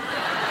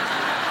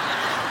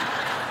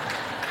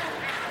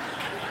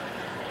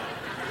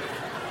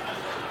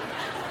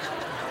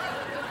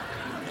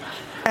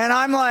 And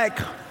I'm like,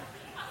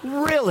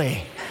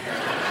 really?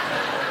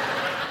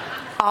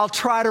 I'll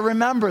try to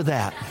remember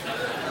that.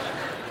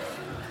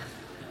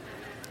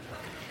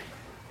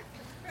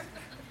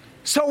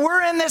 So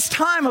we're in this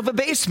time of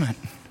abasement.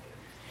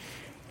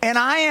 And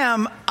I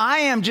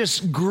am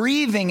just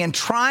grieving and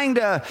trying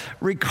to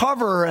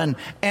recover.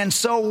 And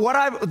so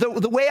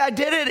the way I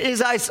did it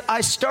is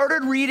I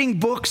started reading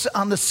books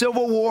on the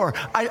Civil War.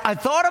 I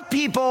thought of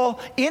people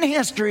in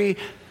history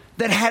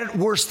that had it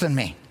worse than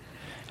me.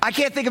 I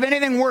can't think of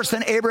anything worse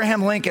than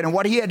Abraham Lincoln and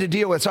what he had to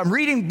deal with. So I'm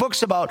reading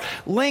books about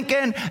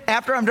Lincoln.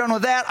 After I'm done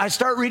with that, I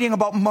start reading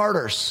about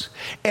martyrs.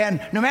 And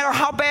no matter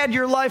how bad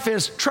your life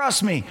is,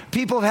 trust me,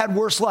 people have had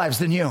worse lives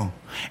than you.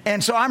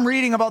 And so I'm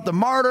reading about the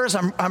martyrs.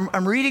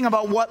 I'm reading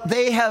about what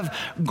they have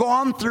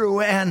gone through,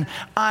 and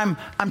I'm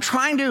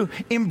trying to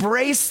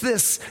embrace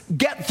this,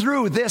 get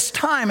through this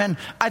time. And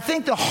I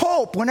think the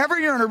hope, whenever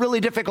you're in a really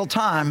difficult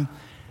time,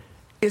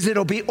 is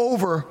it'll be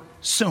over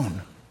soon.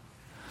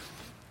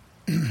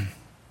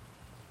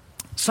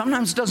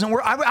 Sometimes it doesn't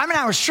work.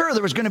 I was sure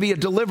there was going to be a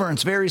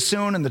deliverance very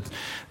soon, and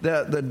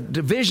the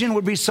division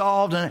would be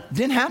solved, and it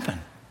didn't happen.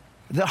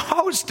 The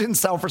house didn't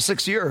sell for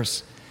 6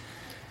 years.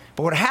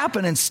 But what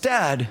happened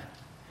instead,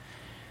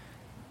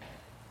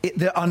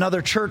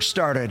 another church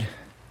started,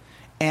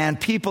 and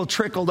people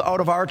trickled out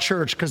of our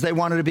church because they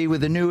wanted to be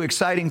with a new,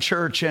 exciting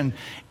church,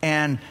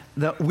 and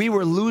we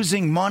were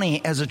losing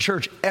money as a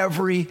church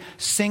every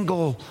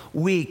single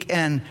week.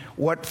 And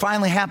what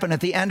finally happened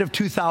at the end of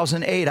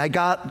 2008, I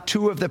got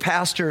two of the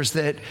pastors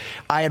that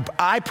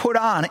I put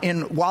on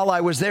while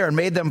I was there and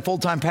made them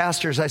full-time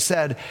pastors. I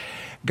said,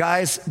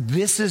 guys,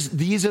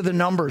 these are the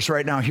numbers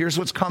right now. Here's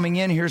what's coming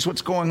in. Here's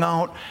what's going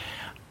out.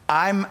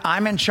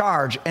 I'm in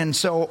charge, and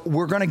so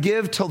we're going to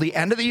give till the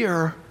end of the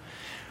year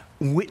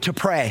to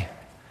pray.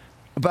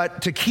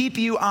 But to keep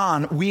you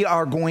on, we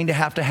are going to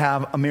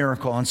have a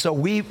miracle. And so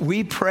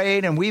we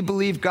prayed and we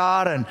believed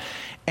God.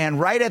 And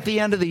right at the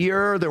end of the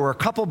year, there were a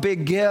couple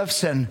big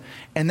gifts. And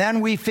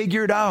then we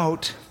figured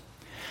out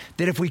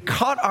that if we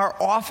cut our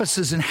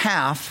offices in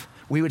half,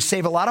 we would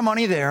save a lot of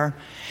money there.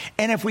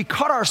 And if we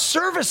cut our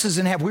services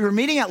in half, we were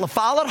meeting at La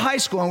Follette High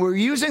School and we were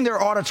using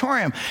their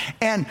auditorium.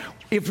 And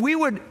if we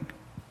would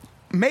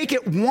make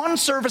it one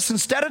service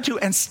instead of two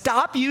and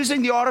stop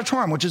using the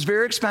auditorium, which is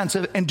very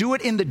expensive, and do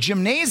it in the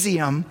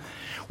gymnasium,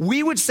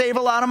 we would save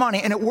a lot of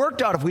money. And it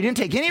worked out. If we didn't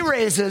take any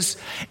raises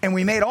and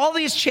we made all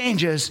these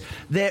changes,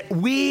 that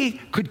we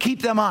could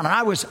keep them on. And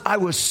I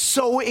was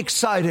so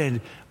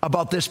excited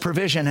about this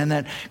provision and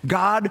that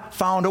God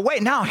found a way.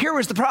 Now, here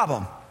was the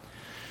problem.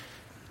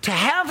 To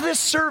have this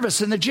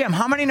service in the gym,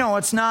 how many know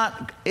it's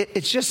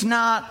just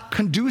not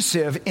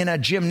conducive in a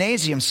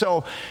gymnasium?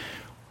 So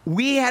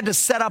we had to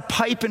set up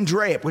pipe and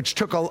drape, which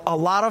took a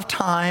lot of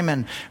time,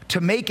 and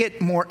to make it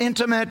more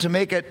intimate, to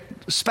make it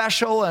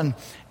special,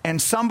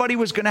 and somebody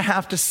was going to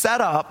have to set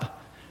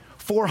up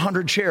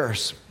 400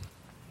 chairs.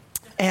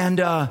 And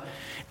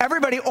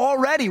everybody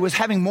already was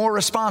having more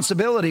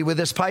responsibility with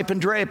this pipe and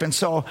drape, and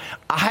so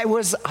I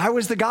was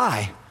the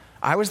guy.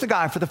 I was the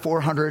guy for the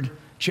 400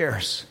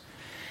 chairs.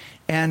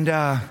 And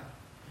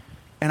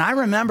I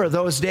remember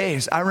those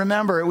days. I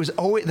remember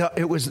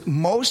it was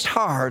most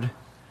hard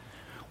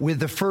with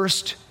the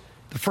first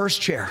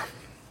chair.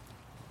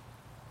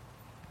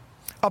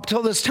 Up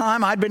till this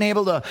time, I'd been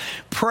able to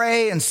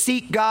pray and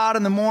seek God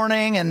in the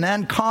morning and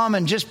then come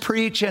and just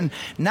preach. And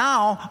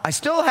now I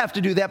still have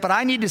to do that, but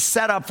I need to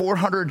set up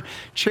 400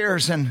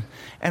 chairs. And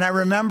I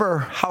remember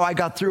how I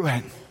got through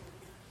it.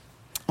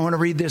 I want to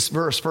read this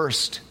verse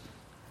first.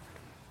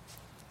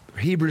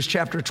 Hebrews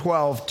chapter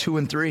 12, 2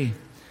 and 3.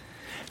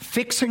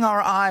 Fixing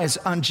our eyes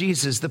on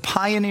Jesus, the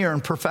pioneer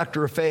and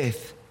perfecter of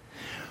faith.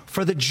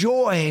 For the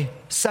joy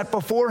set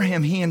before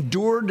him, he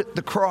endured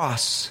the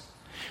cross,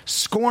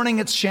 scorning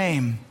its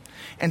shame,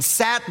 and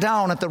sat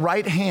down at the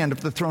right hand of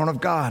the throne of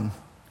God.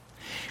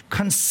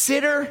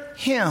 Consider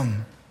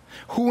him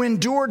who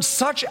endured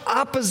such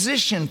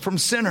opposition from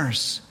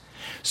sinners,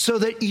 so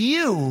that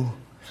you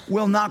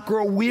will not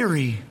grow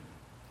weary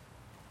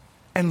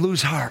and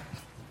lose heart.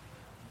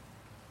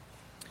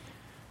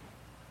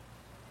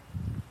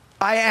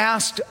 I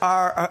asked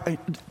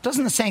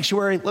doesn't the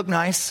sanctuary look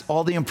nice?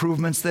 All the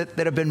improvements that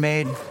have been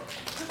made.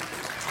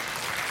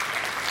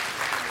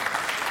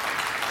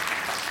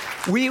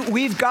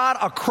 We've got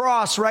a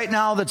cross right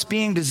now that's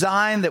being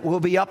designed that will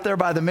be up there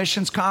by the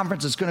missions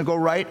conference. It's going to go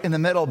right in the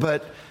middle,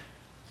 but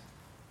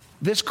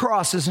this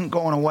cross isn't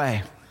going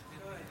away.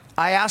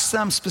 I asked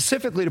them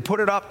specifically to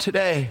put it up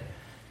today.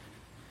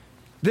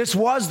 This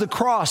was the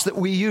cross that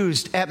we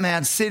used at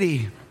Mad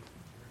City.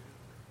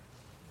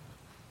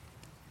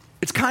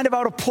 It's kind of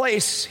out of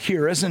place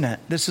here, isn't it?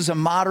 This is a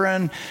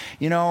modern,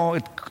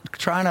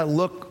 trying to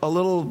look a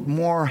little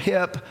more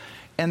hip.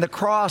 And the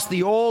cross,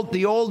 the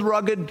old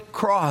rugged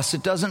cross,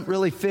 it doesn't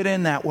really fit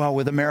in that well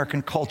with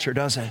American culture,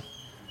 does it?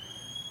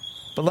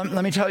 But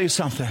let me tell you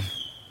something.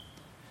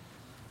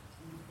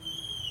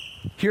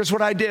 Here's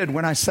what I did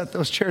when I set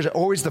those chairs.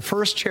 Always the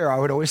first chair, I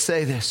would always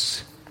say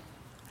this.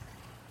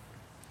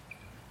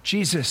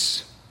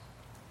 Jesus,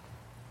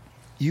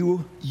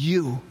 you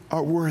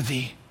are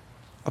worthy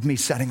of me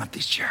setting up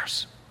these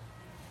chairs.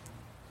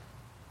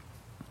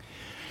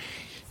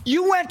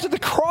 You went to the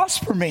cross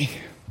for me.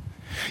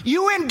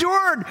 You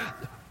endured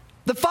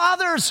the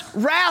Father's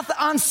wrath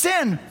on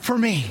sin for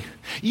me.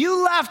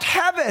 You left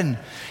heaven.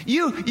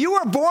 You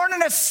were born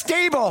in a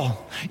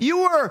stable. You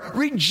were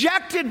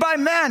rejected by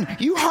men.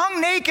 You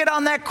hung naked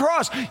on that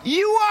cross.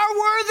 You are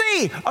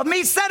worthy of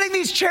me setting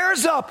these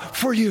chairs up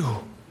for you.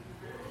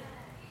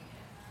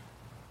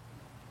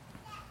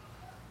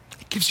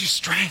 It gives you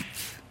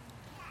strength.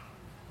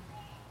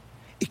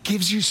 It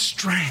gives you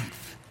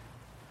strength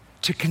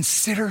to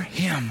consider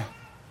him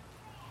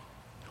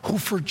who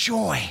for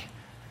joy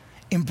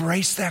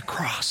embraced that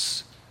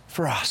cross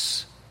for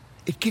us.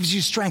 It gives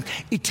you strength.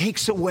 It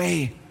takes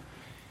away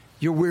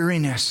your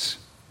weariness.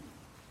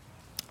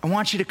 I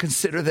want you to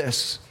consider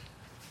this.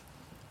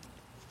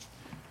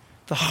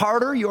 The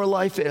harder your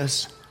life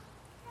is,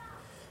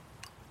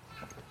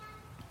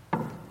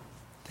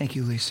 thank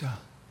you, Lisa.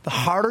 The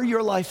harder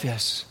your life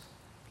is,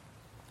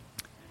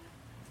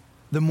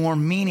 the more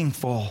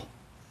meaningful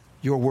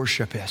your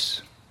worship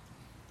is.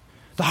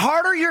 The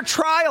harder your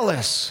trial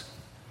is,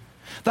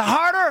 the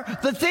harder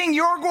the thing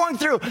you're going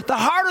through, the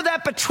harder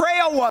that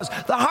betrayal was,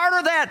 the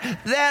harder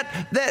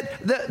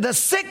that the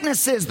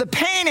sickness is, the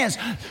pain is,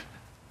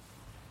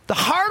 the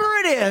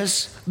harder it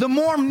is, the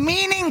more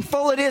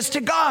meaningful it is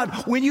to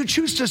God when you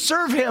choose to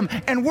serve him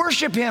and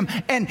worship him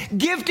and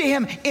give to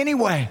him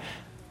anyway.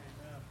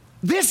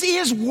 This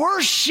is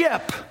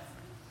worship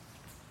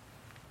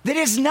that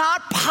is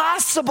not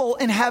possible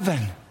in heaven.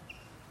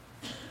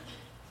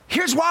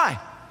 Here's why.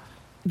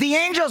 The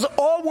angels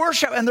all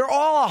worship, and they're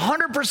all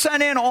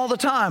 100% in all the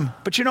time.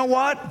 But you know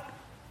what?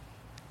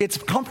 It's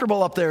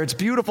comfortable up there. It's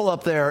beautiful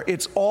up there.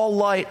 It's all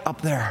light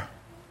up there.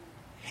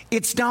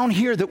 It's down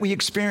here that we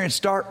experience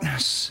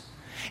darkness.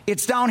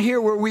 It's down here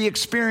where we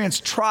experience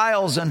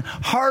trials and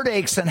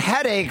heartaches and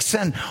headaches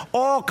and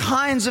all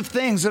kinds of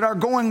things that are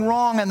going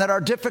wrong and that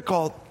are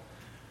difficult.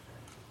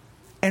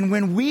 And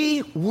when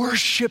we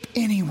worship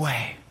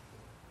anyway,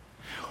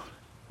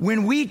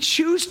 when we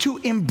choose to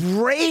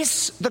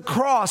embrace the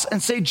cross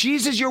and say,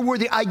 Jesus, you're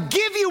worthy. I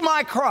give you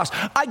my cross.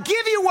 I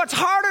give you what's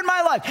hard in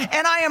my life,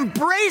 and I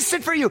embrace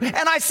it for you. And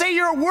I say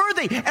you're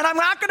worthy, and I'm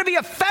not going to be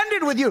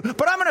offended with you,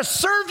 but I'm going to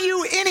serve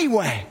you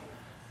anyway.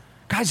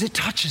 Guys, it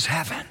touches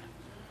heaven.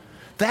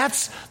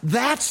 That's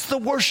the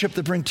worship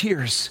that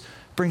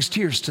brings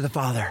tears to the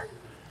Father.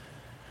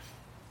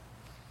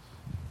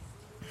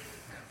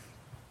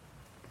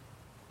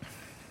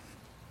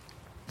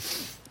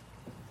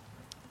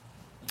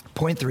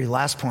 Point 3,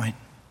 last point.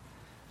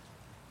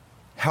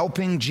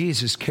 Helping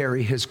Jesus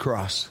carry his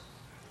cross.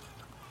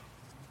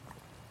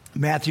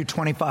 Matthew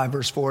 25,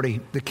 verse 40.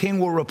 The king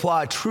will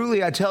reply,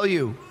 truly I tell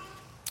you,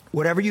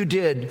 whatever you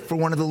did for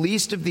one of the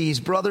least of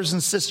these brothers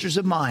and sisters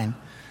of mine,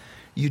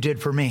 you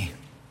did for me.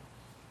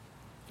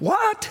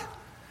 What?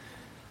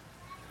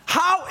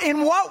 How,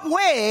 in what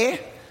way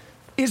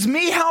is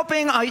me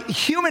helping a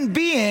human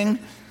being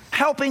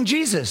helping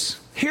Jesus?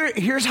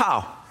 Here's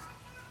how.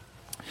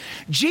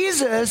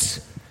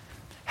 Jesus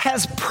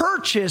has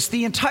purchased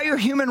the entire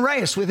human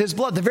race with his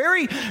blood. The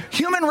very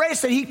human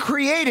race that he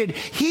created,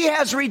 he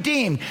has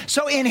redeemed.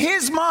 So in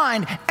his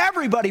mind,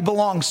 everybody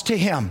belongs to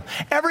him.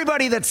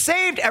 Everybody that's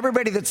saved,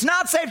 everybody that's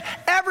not saved,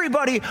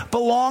 everybody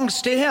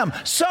belongs to him.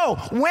 So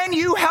when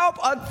you help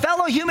a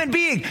fellow human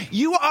being,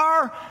 you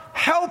are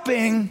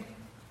helping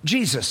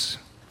Jesus.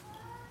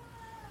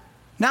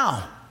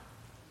 Now,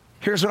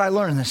 here's what I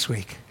learned this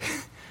week.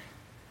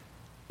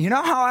 You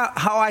know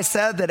how I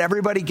said that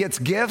everybody gets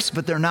gifts,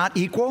 but they're not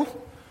equal?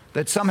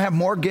 That some have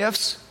more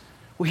gifts?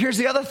 Well, here's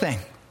the other thing.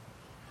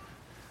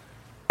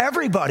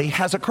 Everybody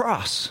has a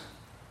cross,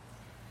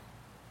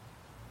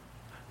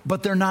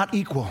 but they're not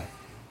equal.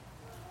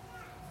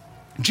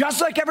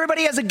 Just like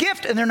everybody has a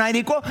gift and they're not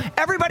equal,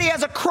 everybody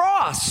has a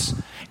cross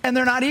and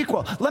they're not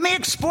equal. Let me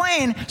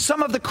explain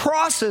some of the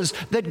crosses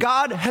that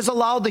God has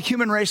allowed the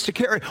human race to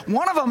carry.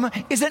 One of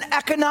them is an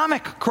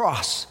economic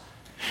cross.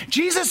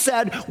 Jesus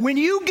said, when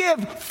you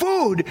give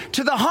food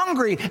to the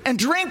hungry and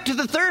drink to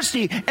the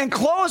thirsty and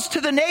clothes to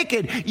the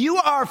naked, you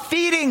are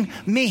feeding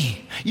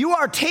me. You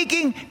are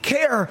taking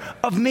care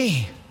of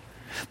me.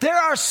 There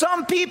are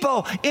some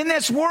people in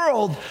this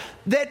world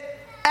that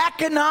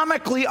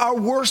economically are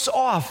worse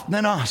off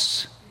than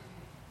us.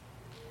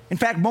 In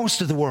fact,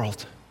 most of the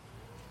world.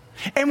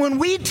 And when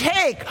we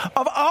take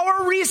of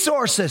our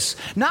resources,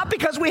 not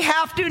because we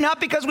have to, not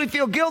because we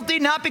feel guilty,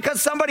 not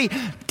because somebody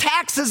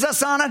taxes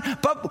us on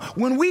it, but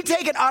when we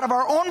take it out of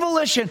our own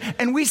volition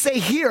and we say,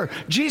 here,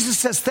 Jesus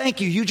says, thank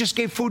you. You just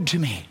gave food to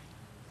me.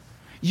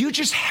 You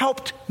just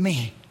helped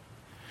me.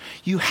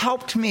 You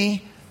helped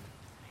me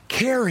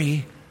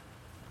carry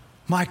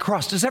my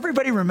cross. Does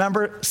everybody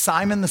remember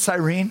Simon the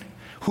Cyrene,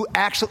 who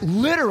actually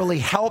literally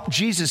helped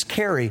Jesus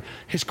carry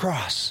his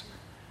cross?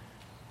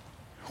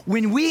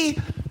 When we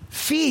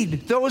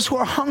feed those who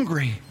are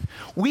hungry,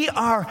 we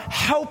are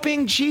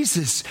helping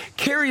Jesus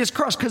carry his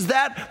cross because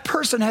that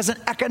person has an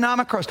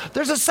economic cross.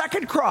 There's a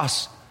second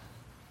cross.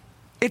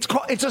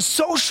 It's a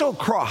social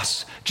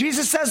cross.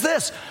 Jesus says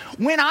this,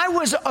 when I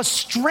was a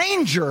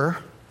stranger,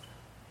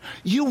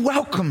 you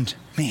welcomed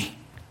me.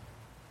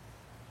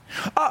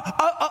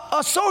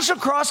 A social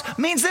cross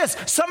means this: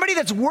 somebody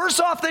that's worse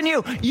off than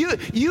you.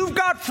 You've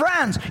got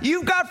friends,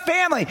 you've got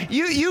family,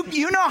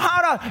 you know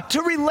how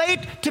to relate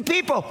to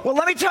people. Well,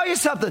 let me tell you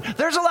something.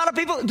 There's a lot of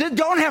people that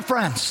don't have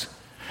friends.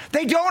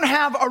 They don't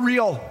have a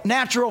real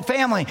natural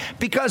family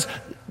because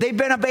they've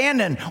been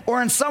abandoned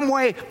or in some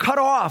way cut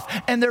off,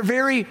 and they're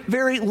very,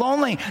 very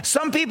lonely.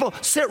 Some people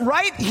sit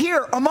right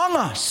here among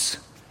us,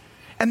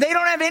 and they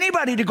don't have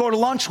anybody to go to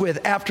lunch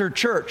with after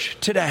church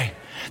today.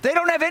 They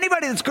don't have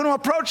anybody that's going to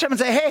approach them and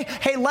say,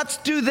 hey, let's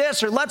do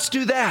this or let's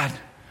do that.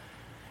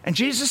 And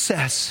Jesus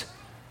says,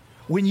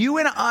 when you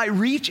and I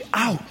reach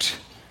out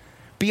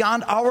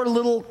beyond our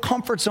little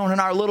comfort zone in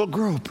our little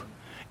group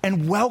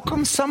and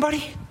welcome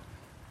somebody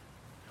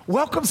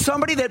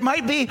that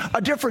might be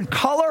a different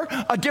color,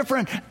 a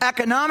different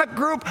economic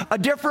group,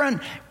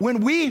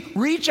 when we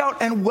reach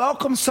out and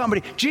welcome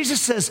somebody, Jesus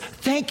says,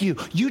 thank you.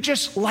 You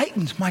just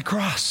lightened my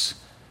cross.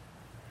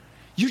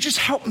 You just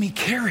helped me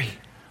carry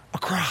a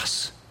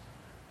cross.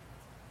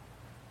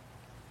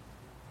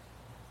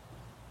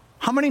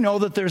 How many know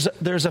that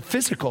there's a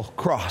physical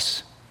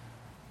cross?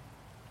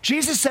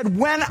 Jesus said,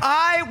 when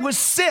I was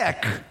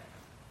sick,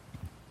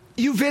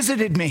 you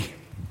visited me.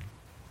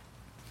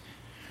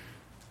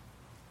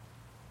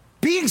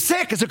 Being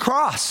sick is a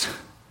cross.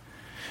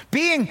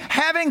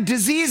 Having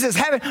diseases,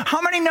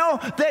 how many know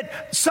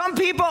that some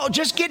people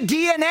just get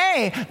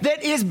DNA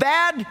that is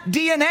bad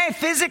DNA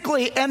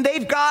physically, and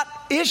they've got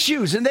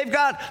issues, and they've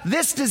got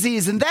this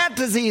disease and that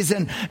disease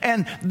and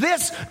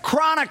this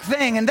chronic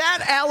thing and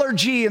that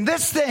allergy and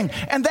this thing,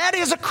 and that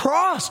is a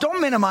cross.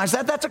 Don't minimize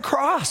that. That's a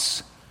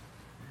cross.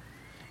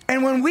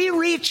 And when we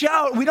reach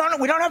out, we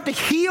don't have to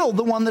heal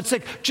the one that's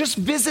sick. Just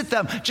visit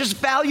them. Just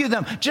value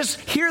them. Just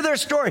hear their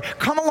story.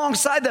 Come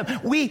alongside them.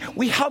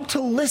 We help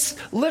to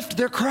lift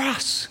their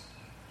cross.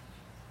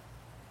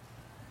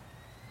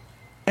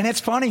 And it's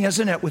funny,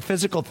 isn't it, with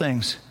physical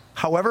things?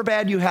 However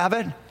bad you have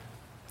it,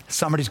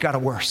 somebody's got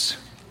it worse.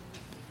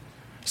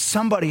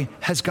 Somebody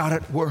has got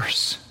it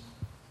worse.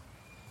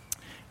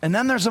 And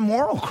then there's a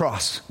moral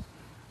cross.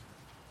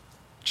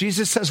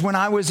 Jesus says, when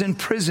I was in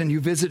prison, you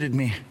visited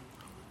me.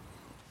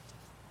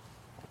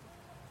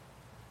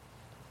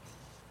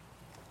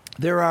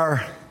 There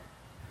are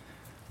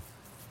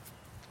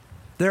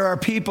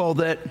people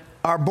that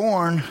are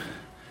born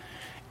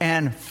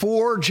and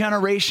 4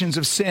 generations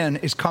of sin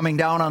is coming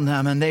down on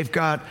them, and they've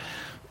got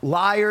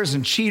liars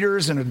and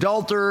cheaters and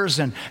adulterers,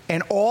 and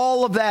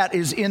all of that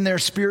is in their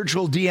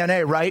spiritual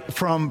DNA right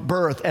from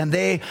birth, and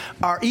they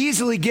are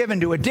easily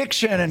given to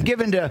addiction and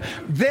given to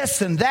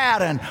this and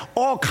that and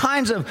all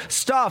kinds of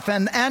stuff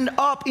and end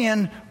up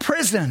in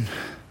prison.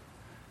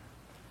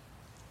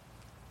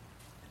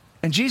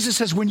 And Jesus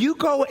says, when you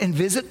go and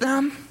visit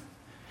them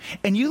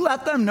and you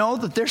let them know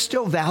that they're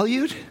still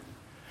valued,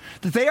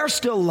 that they are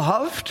still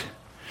loved,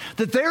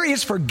 that there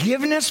is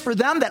forgiveness for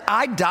them, that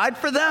I died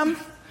for them,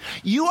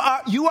 you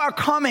are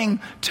coming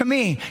to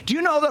me. Do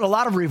you know that a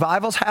lot of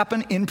revivals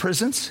happen in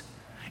prisons?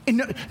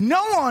 And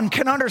no one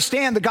can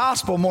understand the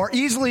gospel more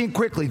easily and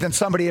quickly than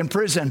somebody in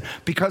prison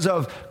because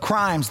of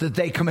crimes that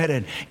they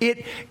committed.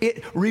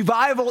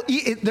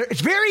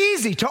 It's very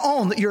easy to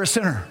own that you're a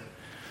sinner.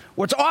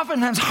 What's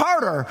oftentimes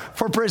harder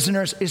for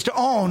prisoners is to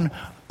own,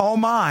 oh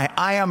my,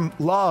 I am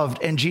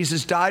loved and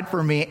Jesus died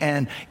for me,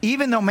 and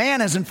even though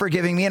man isn't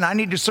forgiving me and I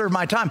need to serve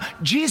my time,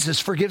 Jesus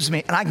forgives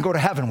me and I can go to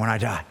heaven when I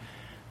die.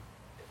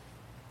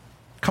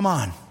 Come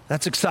on,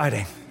 that's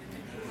exciting.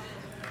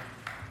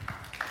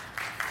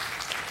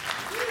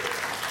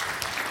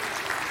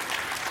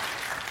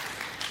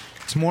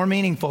 It's more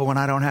meaningful when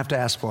I don't have to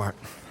ask for it.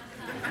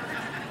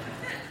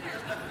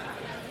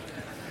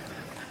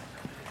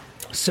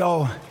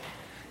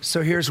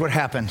 So here's what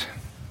happened.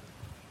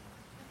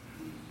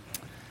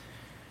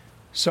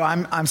 So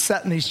I'm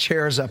setting these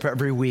chairs up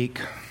every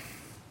week.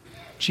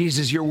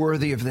 Jesus, you're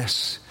worthy of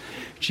this.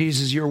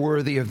 Jesus, you're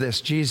worthy of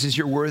this. Jesus,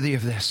 you're worthy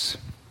of this.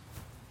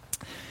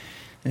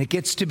 And it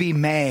gets to be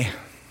May,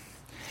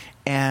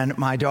 and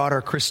my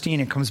daughter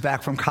Christina comes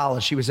back from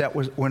college. She was at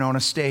Winona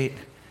State,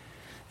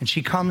 and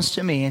she comes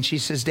to me and she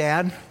says,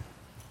 Dad,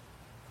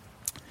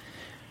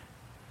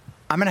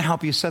 I'm going to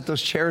help you set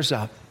those chairs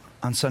up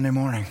on Sunday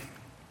morning.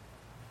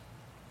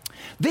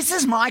 This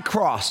is my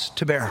cross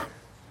to bear.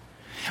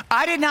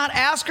 I did not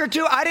ask her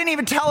to. I didn't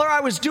even tell her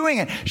I was doing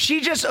it. She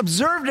just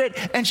observed it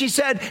and she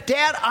said,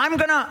 Dad, I'm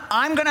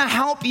gonna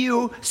help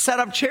you set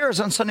up chairs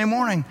on Sunday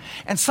morning.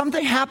 And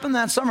something happened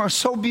that summer. It was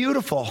so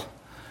beautiful.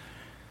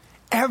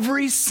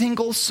 Every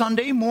single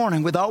Sunday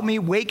morning, without me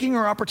waking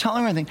her up or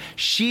telling her anything,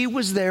 she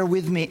was there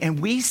with me and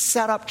we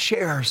set up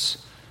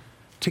chairs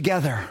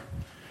together.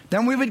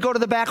 Then we would go to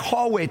the back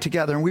hallway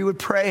together and we would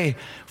pray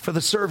for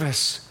the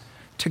service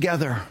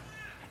together.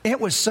 It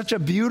was such a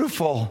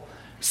beautiful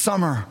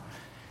summer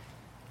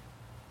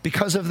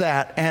because of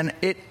that.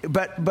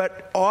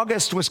 But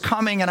August was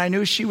coming and I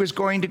knew she was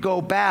going to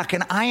go back.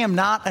 And I am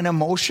not an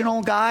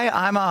emotional guy.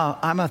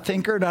 I'm a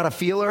thinker, not a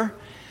feeler.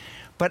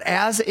 But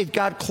as it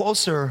got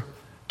closer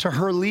to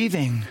her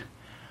leaving,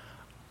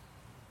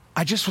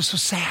 I just was so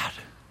sad.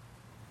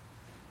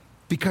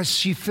 because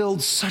she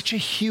filled such a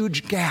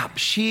huge gap.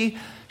 She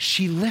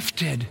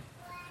lifted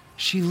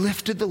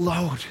the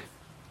load.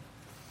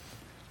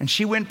 And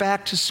she went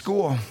back to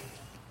school.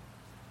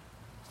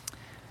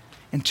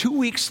 And 2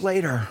 weeks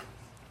later,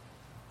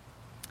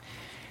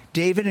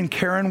 David and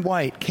Karen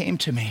White came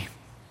to me,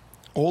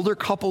 older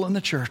couple in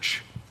the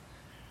church,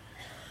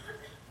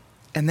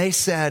 and they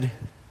said,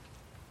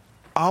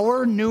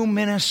 our new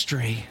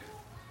ministry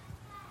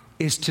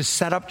is to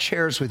set up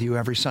chairs with you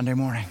every Sunday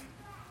morning.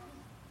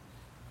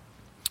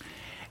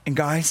 And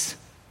guys,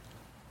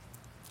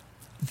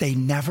 they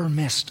never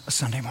missed a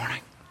Sunday morning.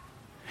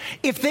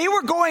 If they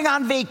were going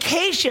on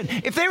vacation,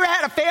 if they were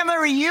at a family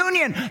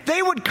reunion,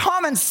 they would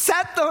come and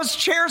set those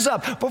chairs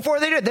up before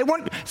they did.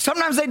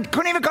 Sometimes they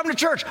couldn't even come to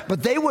church,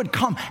 but they would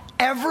come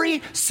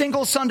every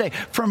single Sunday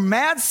from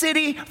Mad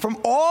City, from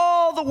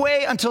all the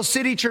way until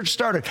City Church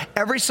started.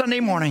 Every Sunday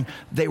morning,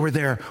 they were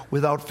there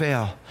without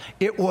fail.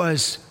 It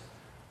was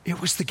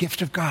the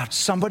gift of God.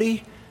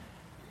 Somebody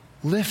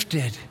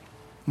lifted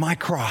my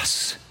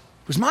cross.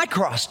 It was my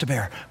cross to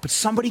bear, but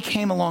somebody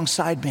came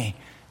alongside me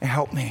and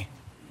helped me.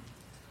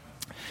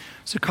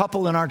 It's a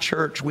couple in our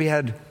church. We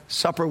had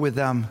supper with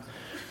them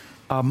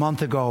a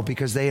month ago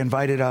because they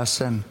invited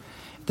us, and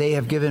they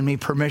have given me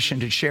permission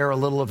to share a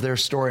little of their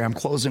story. I'm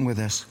closing with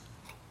this.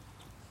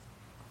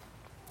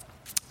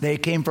 They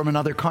came from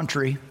another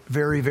country,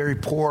 very, very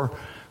poor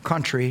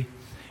country,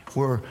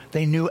 where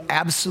they knew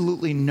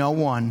absolutely no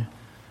one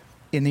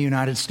in the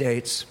United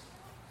States.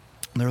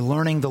 They're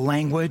learning the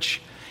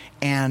language,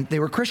 and they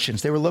were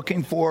Christians. They were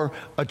looking for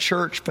a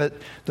church, but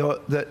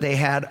they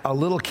had a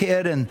little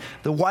kid, and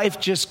the wife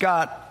just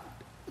got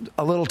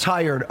a little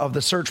tired of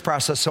the search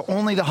process, so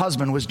only the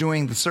husband was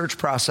doing the search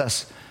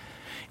process.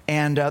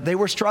 And they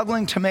were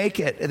struggling to make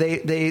it.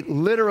 They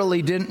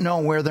literally didn't know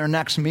where their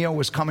next meal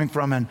was coming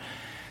from. And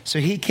so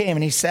he came,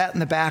 and he sat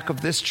in the back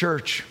of this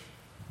church.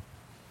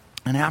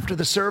 And after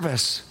the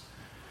service,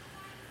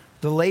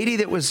 the lady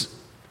that was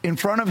in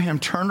front of him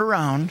turned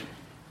around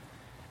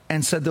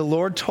and said, the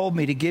Lord told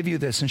me to give you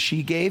this. And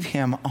she gave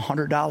him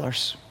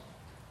 $100.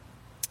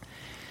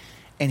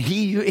 And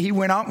he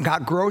went out and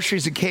got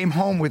groceries and came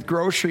home with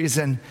groceries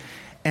and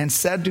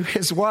said to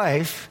his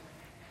wife,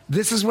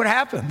 this is what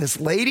happened.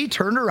 This lady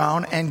turned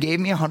around and gave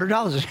me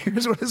 $100. And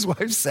here's what his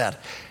wife said.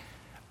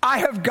 I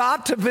have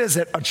got to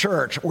visit a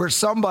church where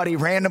somebody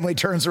randomly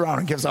turns around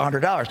and gives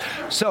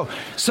 $100.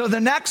 So the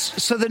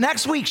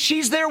next week,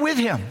 she's there with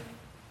him.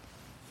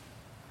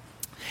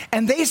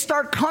 And they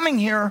start coming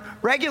here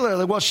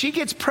regularly. Well, she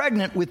gets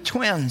pregnant with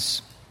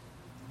twins.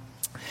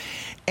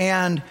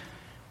 And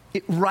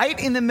right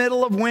in the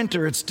middle of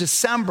winter, it's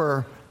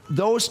December,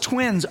 those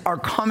twins are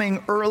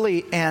coming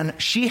early, and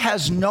she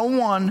has no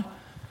one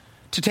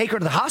to take her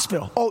to the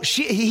hospital. Oh,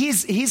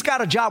 he's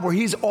got a job where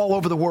he's all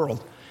over the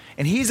world.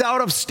 And he's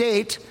out of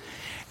state,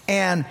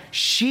 and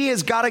she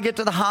has got to get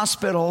to the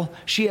hospital.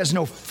 She has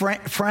no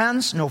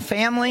friends, no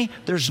family.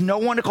 There's no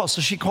one to call.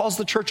 So she calls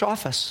the church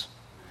office.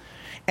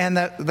 And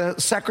the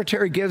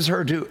secretary gives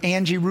her to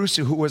Angie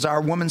Russo, who was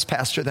our women's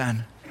pastor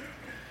then.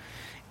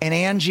 And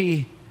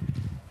Angie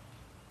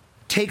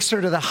takes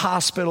her to the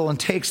hospital and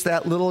takes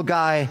that little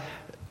guy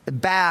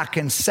back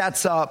and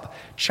sets up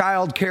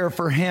childcare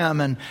for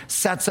him and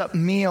sets up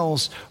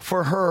meals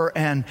for her.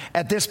 And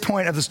at this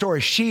point of the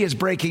story, she is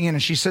breaking in,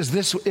 and she says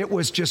it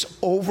was just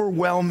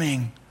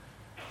overwhelming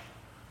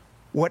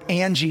what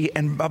Angie,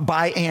 and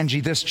by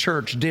Angie, this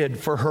church did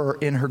for her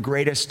in her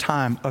greatest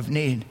time of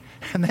need.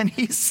 And then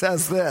he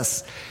says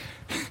this.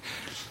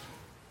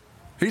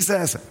 He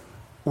says,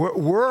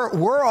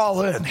 we're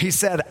all in. He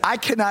said, I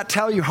cannot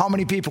tell you how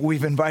many people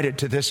we've invited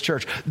to this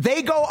church.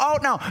 They go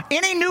out now.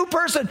 Any new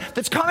person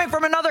that's coming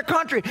from another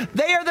country,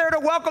 they are there to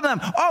welcome them.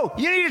 Oh,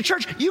 you need a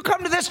church? You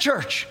come to this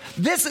church.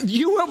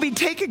 You will be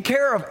taken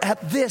care of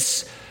at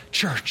this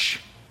church.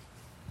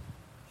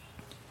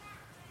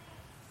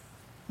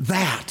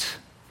 That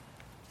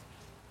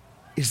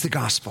is the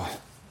gospel.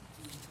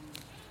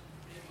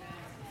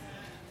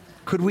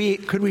 Could we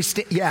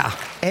yeah,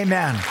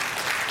 amen.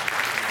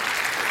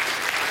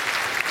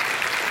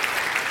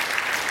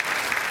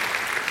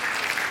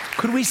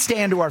 Could we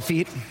stand to our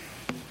feet?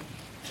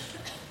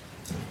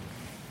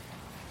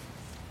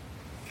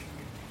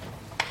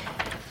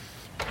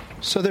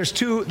 So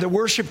the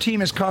worship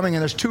team is coming,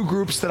 and there's two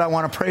groups that I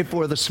want to pray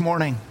for this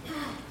morning.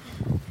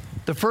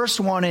 The first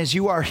one is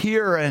you are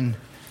here, and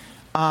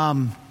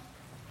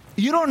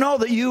you don't know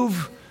that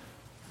you've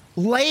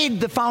laid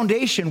the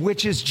foundation,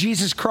 which is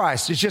Jesus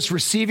Christ. It's just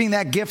receiving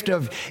that gift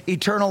of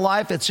eternal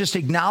life. It's just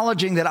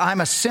acknowledging that I'm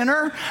a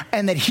sinner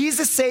and that he's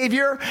a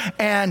savior.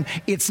 And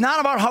it's not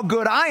about how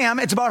good I am.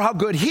 It's about how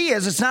good he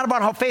is. It's not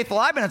about how faithful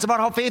I've been. It's about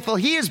how faithful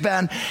he has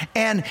been,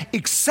 and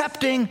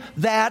accepting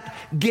that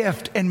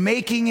gift and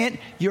making it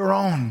your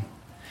own.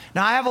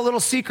 Now, I have a little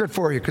secret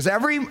for you, because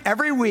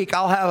every week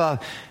I'll have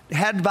a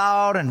head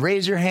bowed and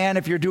raise your hand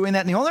if you're doing that.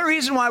 And the only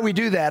reason why we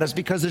do that is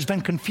because there's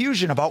been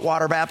confusion about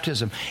water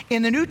baptism.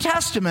 In the New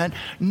Testament,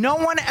 no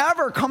one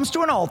ever comes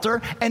to an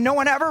altar and no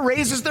one ever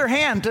raises their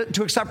hand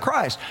to accept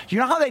Christ. Do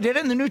you know how they did it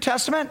in the New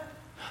Testament?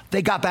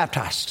 They got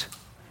baptized.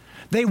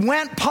 They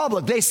went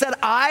public. They said,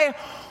 I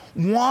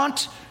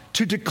want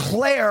to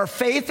declare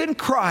faith in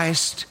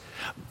Christ,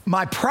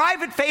 my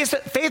private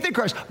faith in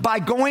Christ, by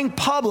going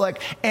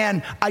public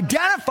and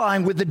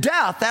identifying with the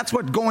death. That's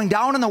what going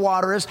down in the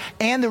water is,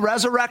 and the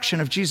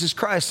resurrection of Jesus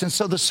Christ. And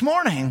so this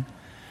morning,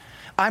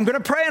 I'm going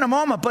to pray in a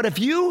moment, but if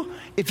you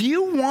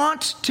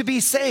want to be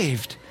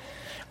saved,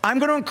 I'm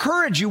going to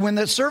encourage you when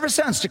the service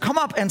ends to come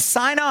up and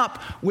sign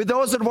up with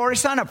those that have already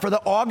signed up for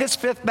the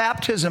August 5th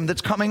baptism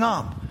that's coming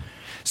up.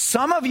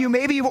 Some of you,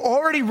 maybe you've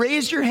already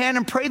raised your hand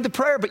and prayed the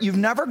prayer, but you've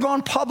never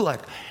gone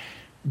public.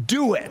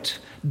 Do it.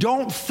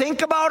 Don't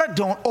think about it.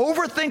 Don't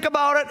overthink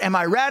about it. Am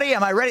I ready?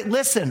 Am I ready?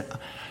 Listen,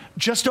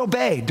 just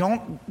obey.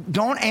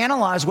 Don't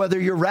analyze whether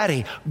you're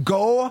ready.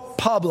 Go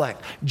public.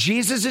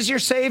 Jesus is your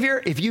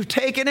Savior. If you've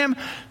taken him,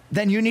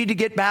 then you need to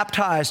get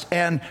baptized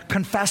and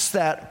confess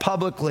that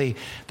publicly.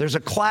 There's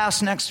a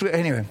class next to it.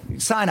 Anyway,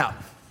 sign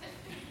up.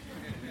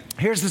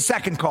 Here's the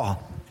second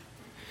call.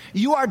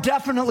 You are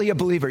definitely a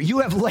believer. You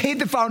have laid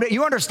the foundation.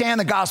 You understand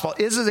the gospel.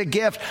 This is a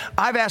gift.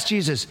 I've asked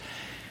Jesus.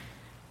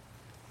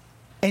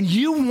 And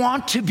you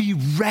want to be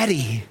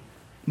ready,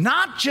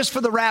 not just for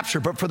the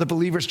rapture, but for the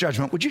believer's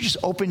judgment. Would you just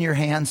open your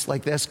hands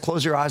like this?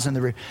 Close your eyes.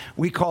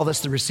 We call this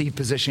the receive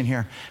position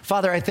here.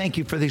 Father, I thank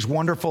you for these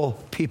wonderful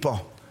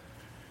people.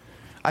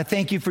 I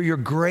thank you for your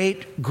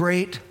great,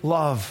 great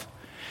love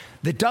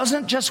that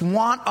doesn't just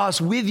want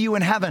us with you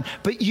in heaven,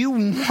 but you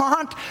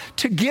want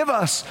to give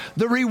us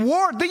the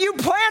reward that you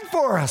planned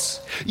for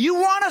us. You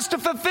want us to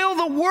fulfill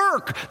the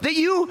work that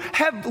you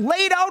have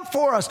laid out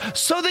for us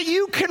so that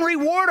you can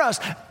reward us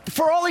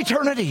for all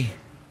eternity.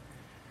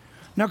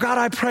 Now, God,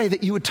 I pray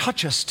that you would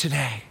touch us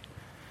today.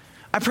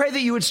 I pray that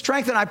you would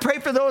strengthen. I pray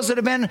for those that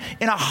have been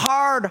in a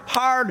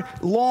hard,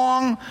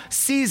 long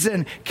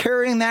season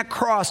carrying that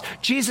cross.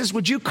 Jesus,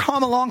 would you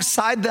come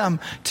alongside them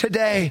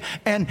today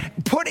and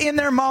put in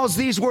their mouths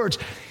these words?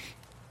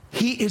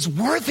 He is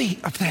worthy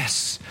of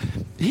this.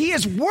 He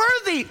is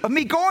worthy of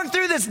me going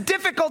through this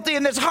difficulty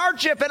and this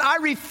hardship, and I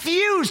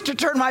refuse to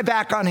turn my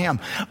back on him.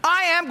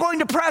 I am going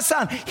to press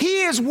on.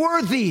 He is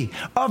worthy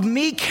of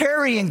me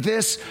carrying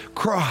this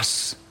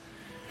cross.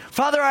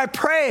 Father, I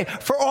pray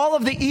for all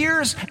of the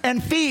ears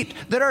and feet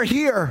that are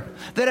here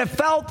that have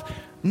felt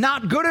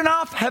not good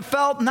enough, have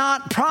felt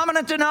not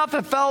prominent enough,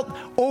 have felt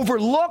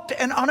overlooked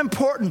and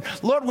unimportant.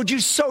 Lord, would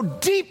you so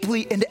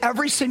deeply into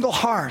every single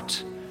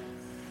heart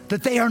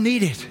that they are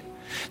needed,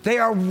 they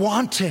are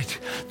wanted,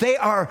 they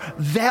are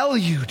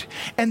valued,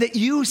 and that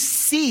you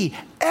see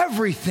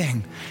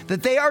everything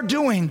that they are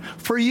doing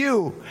for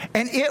you,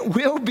 and it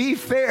will be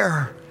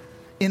fair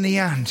in the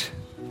end.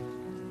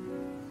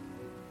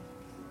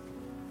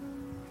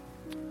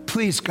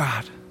 Please,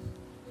 God,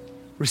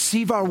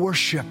 receive our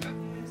worship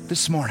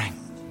this morning.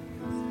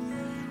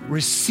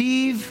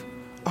 Receive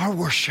our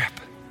worship.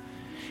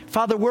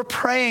 Father, we're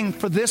praying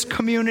for this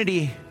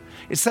community.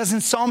 It says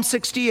in Psalm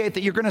 68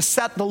 that you're going to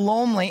set the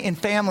lonely in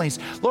families.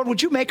 Lord,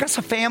 would you make us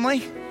a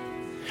family?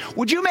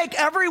 Would you make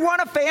everyone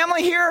a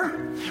family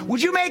here?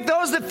 Would you make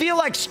those that feel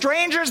like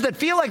strangers, that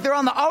feel like they're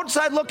on the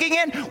outside looking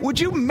in, would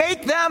you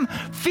make them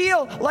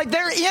feel like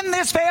they're in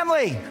this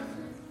family?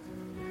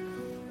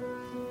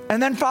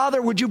 And then, Father,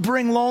 would you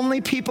bring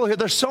lonely people here?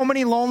 There's so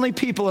many lonely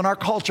people in our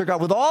culture, God.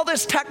 With all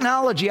this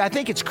technology, I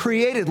think it's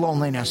created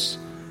loneliness.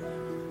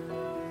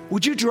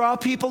 Would you draw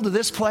people to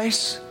this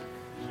place?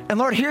 And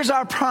Lord, here's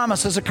our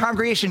promise as a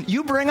congregation.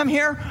 You bring them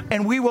here,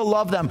 and we will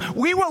love them.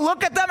 We will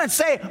look at them and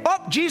say,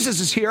 oh,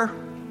 Jesus is here.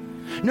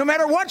 No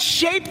matter what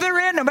shape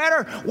they're in, no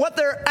matter what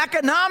their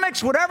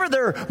economics, whatever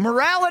their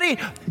morality,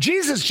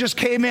 Jesus just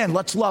came in.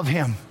 Let's love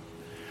him.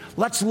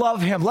 Let's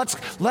love him.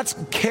 Let's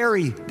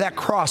carry that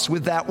cross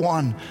with that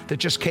one that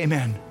just came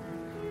in.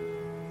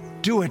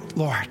 Do it,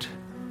 Lord.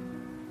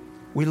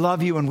 We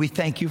love you and we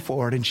thank you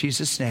for it in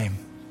Jesus' name.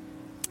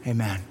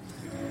 Amen.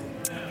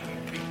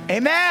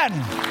 Amen.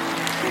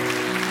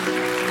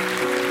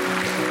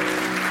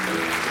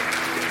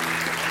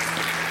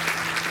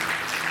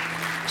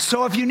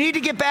 So if you need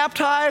to get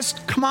baptized,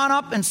 come on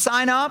up and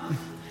sign up.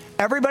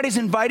 Everybody's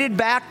invited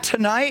back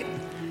tonight.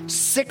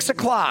 6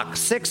 o'clock,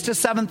 6 to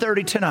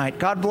 7:30 tonight.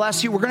 God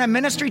bless you. We're going to have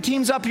ministry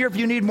teams up here if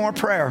you need more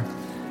prayer.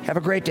 Have a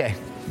great day.